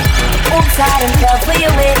stay, baby. Oops, I done fell for you,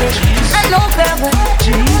 baby. I know, girl, but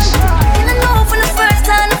and I know from the first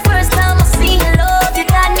time I see you love, you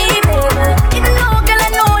got me, baby. Even though, girl, I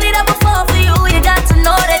know that I will fall for you, you got to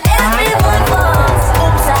know that everyone falls.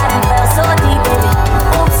 Oops, I done fell so deep, baby.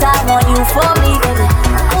 Oops, I want you for me, baby.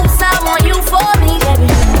 Oops, I want you for me, baby.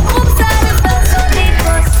 Oops, I done fell so deep,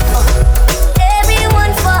 'cause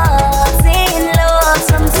everyone falls in love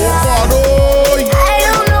sometimes. I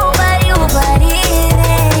don't know about you, but it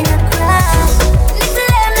ain't a crime. Need to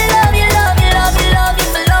let me love you, love you, love you, love you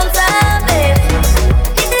for a long time, baby.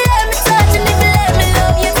 Need to let me touch you, need to let me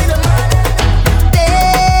love you till the morning. Baby,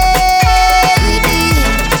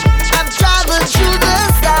 I've traveled through the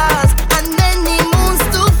stars and many moons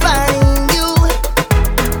to find you.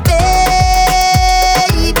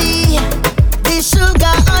 Baby, the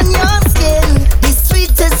sugar on your skin, the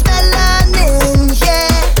sweetest melanin,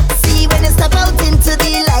 yeah. See when you step out into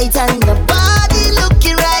the light and your body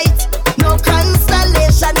looking right. No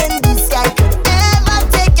constellation in the sky could ever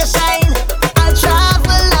take your shine. I'll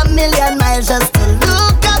travel a million miles just to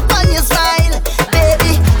look up on your smile.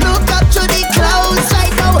 Baby, look up to the clouds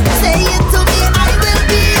right now. Say it to me, I will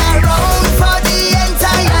be around for the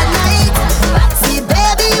entire night. See,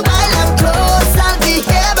 baby, while I'm close, I'll be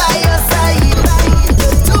here by your side.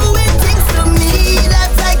 You're doing things to me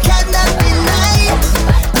that I cannot deny.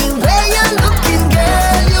 The way you're looking,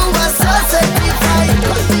 girl, you are so certified.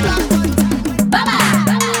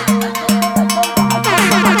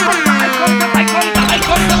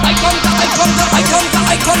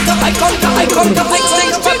 I come to fix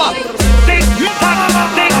things proper. Tick tock,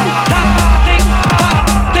 tick tock, tick tock,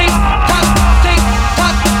 tick tock, tick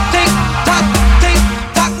tock, tick tock, tick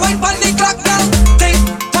tock. Wait for the clock now. Tick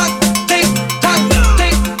tock, tick tock,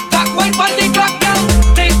 tick tock. Wait for the clock now.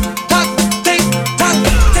 Tick tock, tick tock,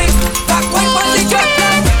 tick tock. Wait for the clock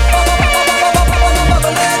now.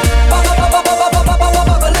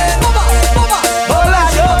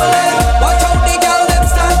 Watch out the girl them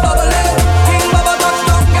start bubbling. King Baba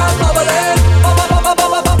touchdown girl bubbling.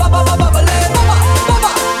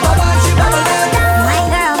 My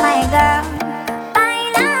girl,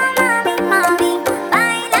 baila, mami,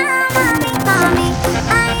 baila, mami,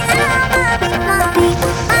 baila, mami,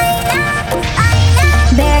 baila.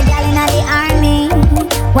 Bear gal inna the army,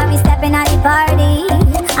 when we stepping at the party,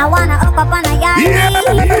 I wanna hook up on a yardie.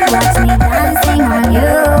 Watch me dancing on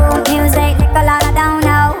you. Music take a lot of down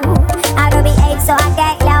low. I go be 8 so I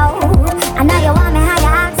get low. I know you want me how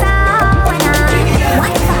you act so when I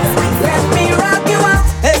wine fast. Let me rock you out.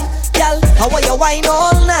 Hey, girl, how are you wine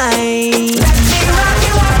all night? Let me rock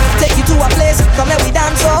you out. Take you to a place, come let we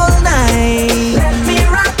dance all night. Let me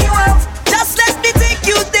rock you out. Just let me take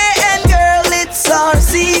you there, and girl, it's our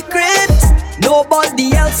secret.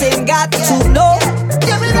 Nobody else ain't got to know.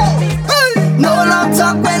 No long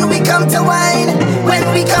talk when we come to wine. When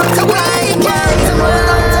we come to wine, girl. No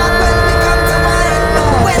long talk when we come to wine.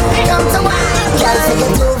 When we come to wine, girl. Take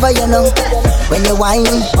it over, you know. When you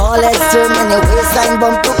whine, all that turn and your waistline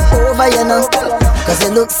bump over, you know. 'Cause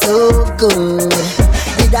you look so good.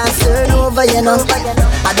 You dance turn over, you know.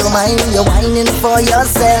 I don't mind you whining for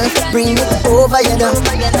yourself. Bring it over, you know.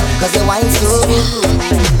 'Cause you whine so good.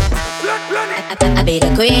 I be the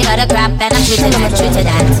queen of the crop and I'm true to that, true to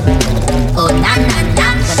that. Oh, nah, nah,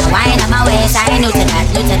 nah. Gonna wine on my waist, I ain't new to that,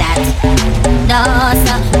 new to that. No,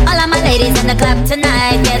 so all of my ladies in the club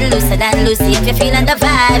tonight, get looser than Lucy if you're feeling the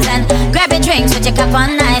vibes. And grab your drinks with your cup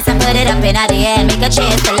on nice and put it up in the air and make a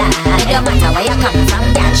cheers to life. It don't matter where you come from,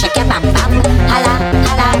 girl, shake your bam bam. Holla,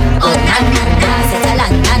 holla, oh, nah, nah, nah. Sit a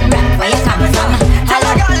London rap, where you come from.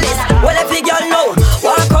 Holla, well, if you girl know,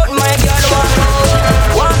 walk out my girl,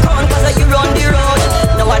 walk out, 'cause you run the road.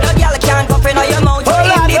 No other girl can't pop in your mouth.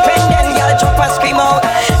 Independent girl, jump and scream out.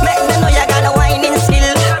 Make them know you got a whining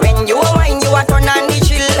skill. When you whine, you a turn on the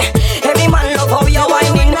chill. Every man love how you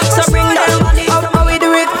whining, so bring that body up how we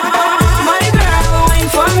do it. My girl, wine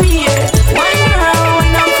for me, yeah. My girl,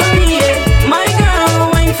 wine up for me, yeah. My girl,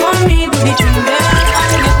 wine for me, do the thing that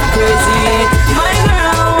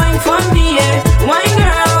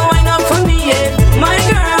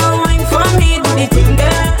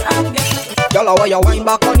Girl, how you wind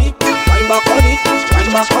back on it? Wind back on it,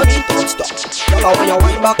 wind back on it, don't stop. Girl, how you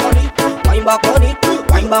wind back on it? Wind back on it,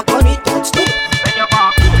 wind back on it, don't stop. When you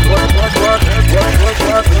back, work, work, work, work,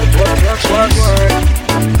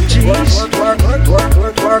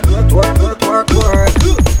 work, work, work, work, work, work, work.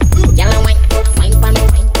 Girl, wine for me,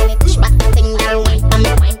 wine for me, push back the thing, girl, wine for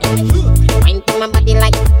me, wine for my body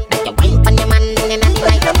like that. You wine for your man and I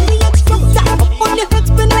like that. Up on the head,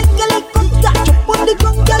 spin like a leg, that. Jump on the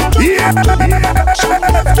ground, girl,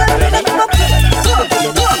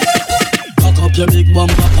 Back up your big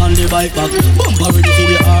bumper on the bike back. Bumper ready for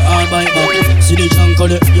the RR bike back. See the junk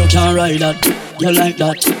on it, you can't ride that. You like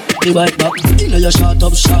that? The bike back. You know you shot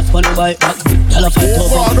up shot on the bike back. Y'all fight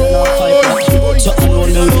over, not fight back. So I know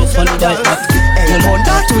no race on the bike back. Come on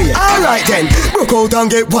that way. Alright then, broke out and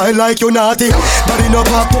get wild like you naughty. Body no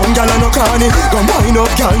pop on, gal and no carny. Come wind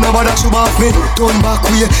up, gal, nobody should off me. Turn back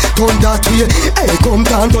way, turn that way. Hey, come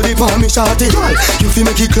down to the palm, shawty. You feel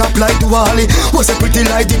make it clap like the Wally. Was a pretty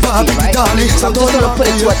like the Barbie, the dolly. So I'm just gonna put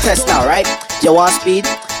it to a test now, right? You want speed?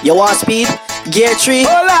 You want speed? Gear 3.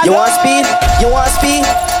 You want speed? You want speed?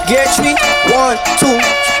 Gear 3. 1, 2.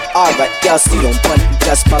 Alright, y'all sit on punt,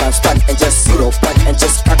 just balance punt, and just sit on punt, and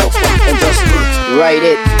just crack up punt, and just ride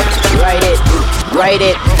it, ride it, ride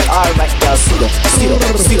it. Alright, y'all sit up, sit up,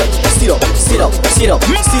 sit up, sit up, sit up, sit up,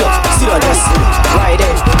 sit up, sit up, just ride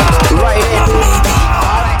it, ride it.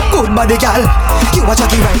 Good body gal, you a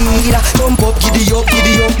jockey rider. Jump up, giddy up,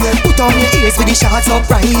 giddy up. Put on your ears with the shots up,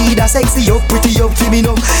 rider. Sexy up, pretty up, feeling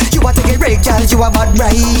up. You a take a break, gal, you a bad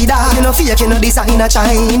rider. You know fake, you know designer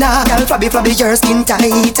China. Gal, flabby, flabby, your skin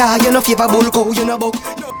tighter. You know favor bull cow, you know buck.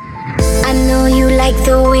 I know you like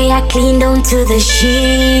the way I clean down to the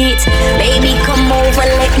sheets. Baby, come over,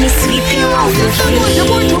 let me sweep you off the feet.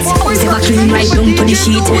 House ever clean right down to the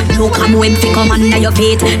sheet. No come when fi come under your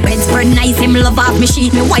feet. Bedspread nice, him love off me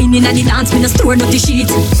sheet. Me whining at the dance, me no store no the sheet.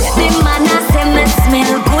 The man a say me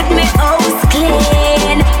smell good, me house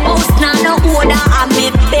clean. House now no order, and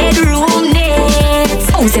me bedroom neat.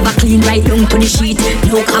 House ever clean right down to the sheet.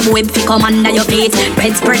 No come when fi come under your feet.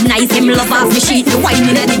 Bedspread nice, him love off me sheet. Me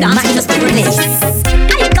whining at the dance, me no store no.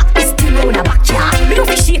 I got this thing round the back, yeah. Me do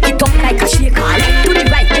fi shake it up like a shaker. Left to the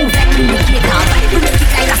right, move like indicator. Right to the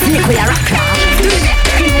kick like a snake with a rock. To the left,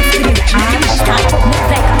 move to the right. Move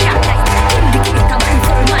like a cat. Indicator, man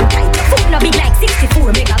for man tight. Foot no big like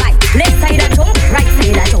 64 megabyte. Left side a jump, right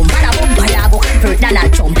side a jump. Bada bump, I go convert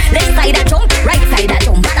Donald Trump. Left side a jump, right side a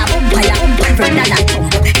jump. Bada bump, I go convert Donald Trump.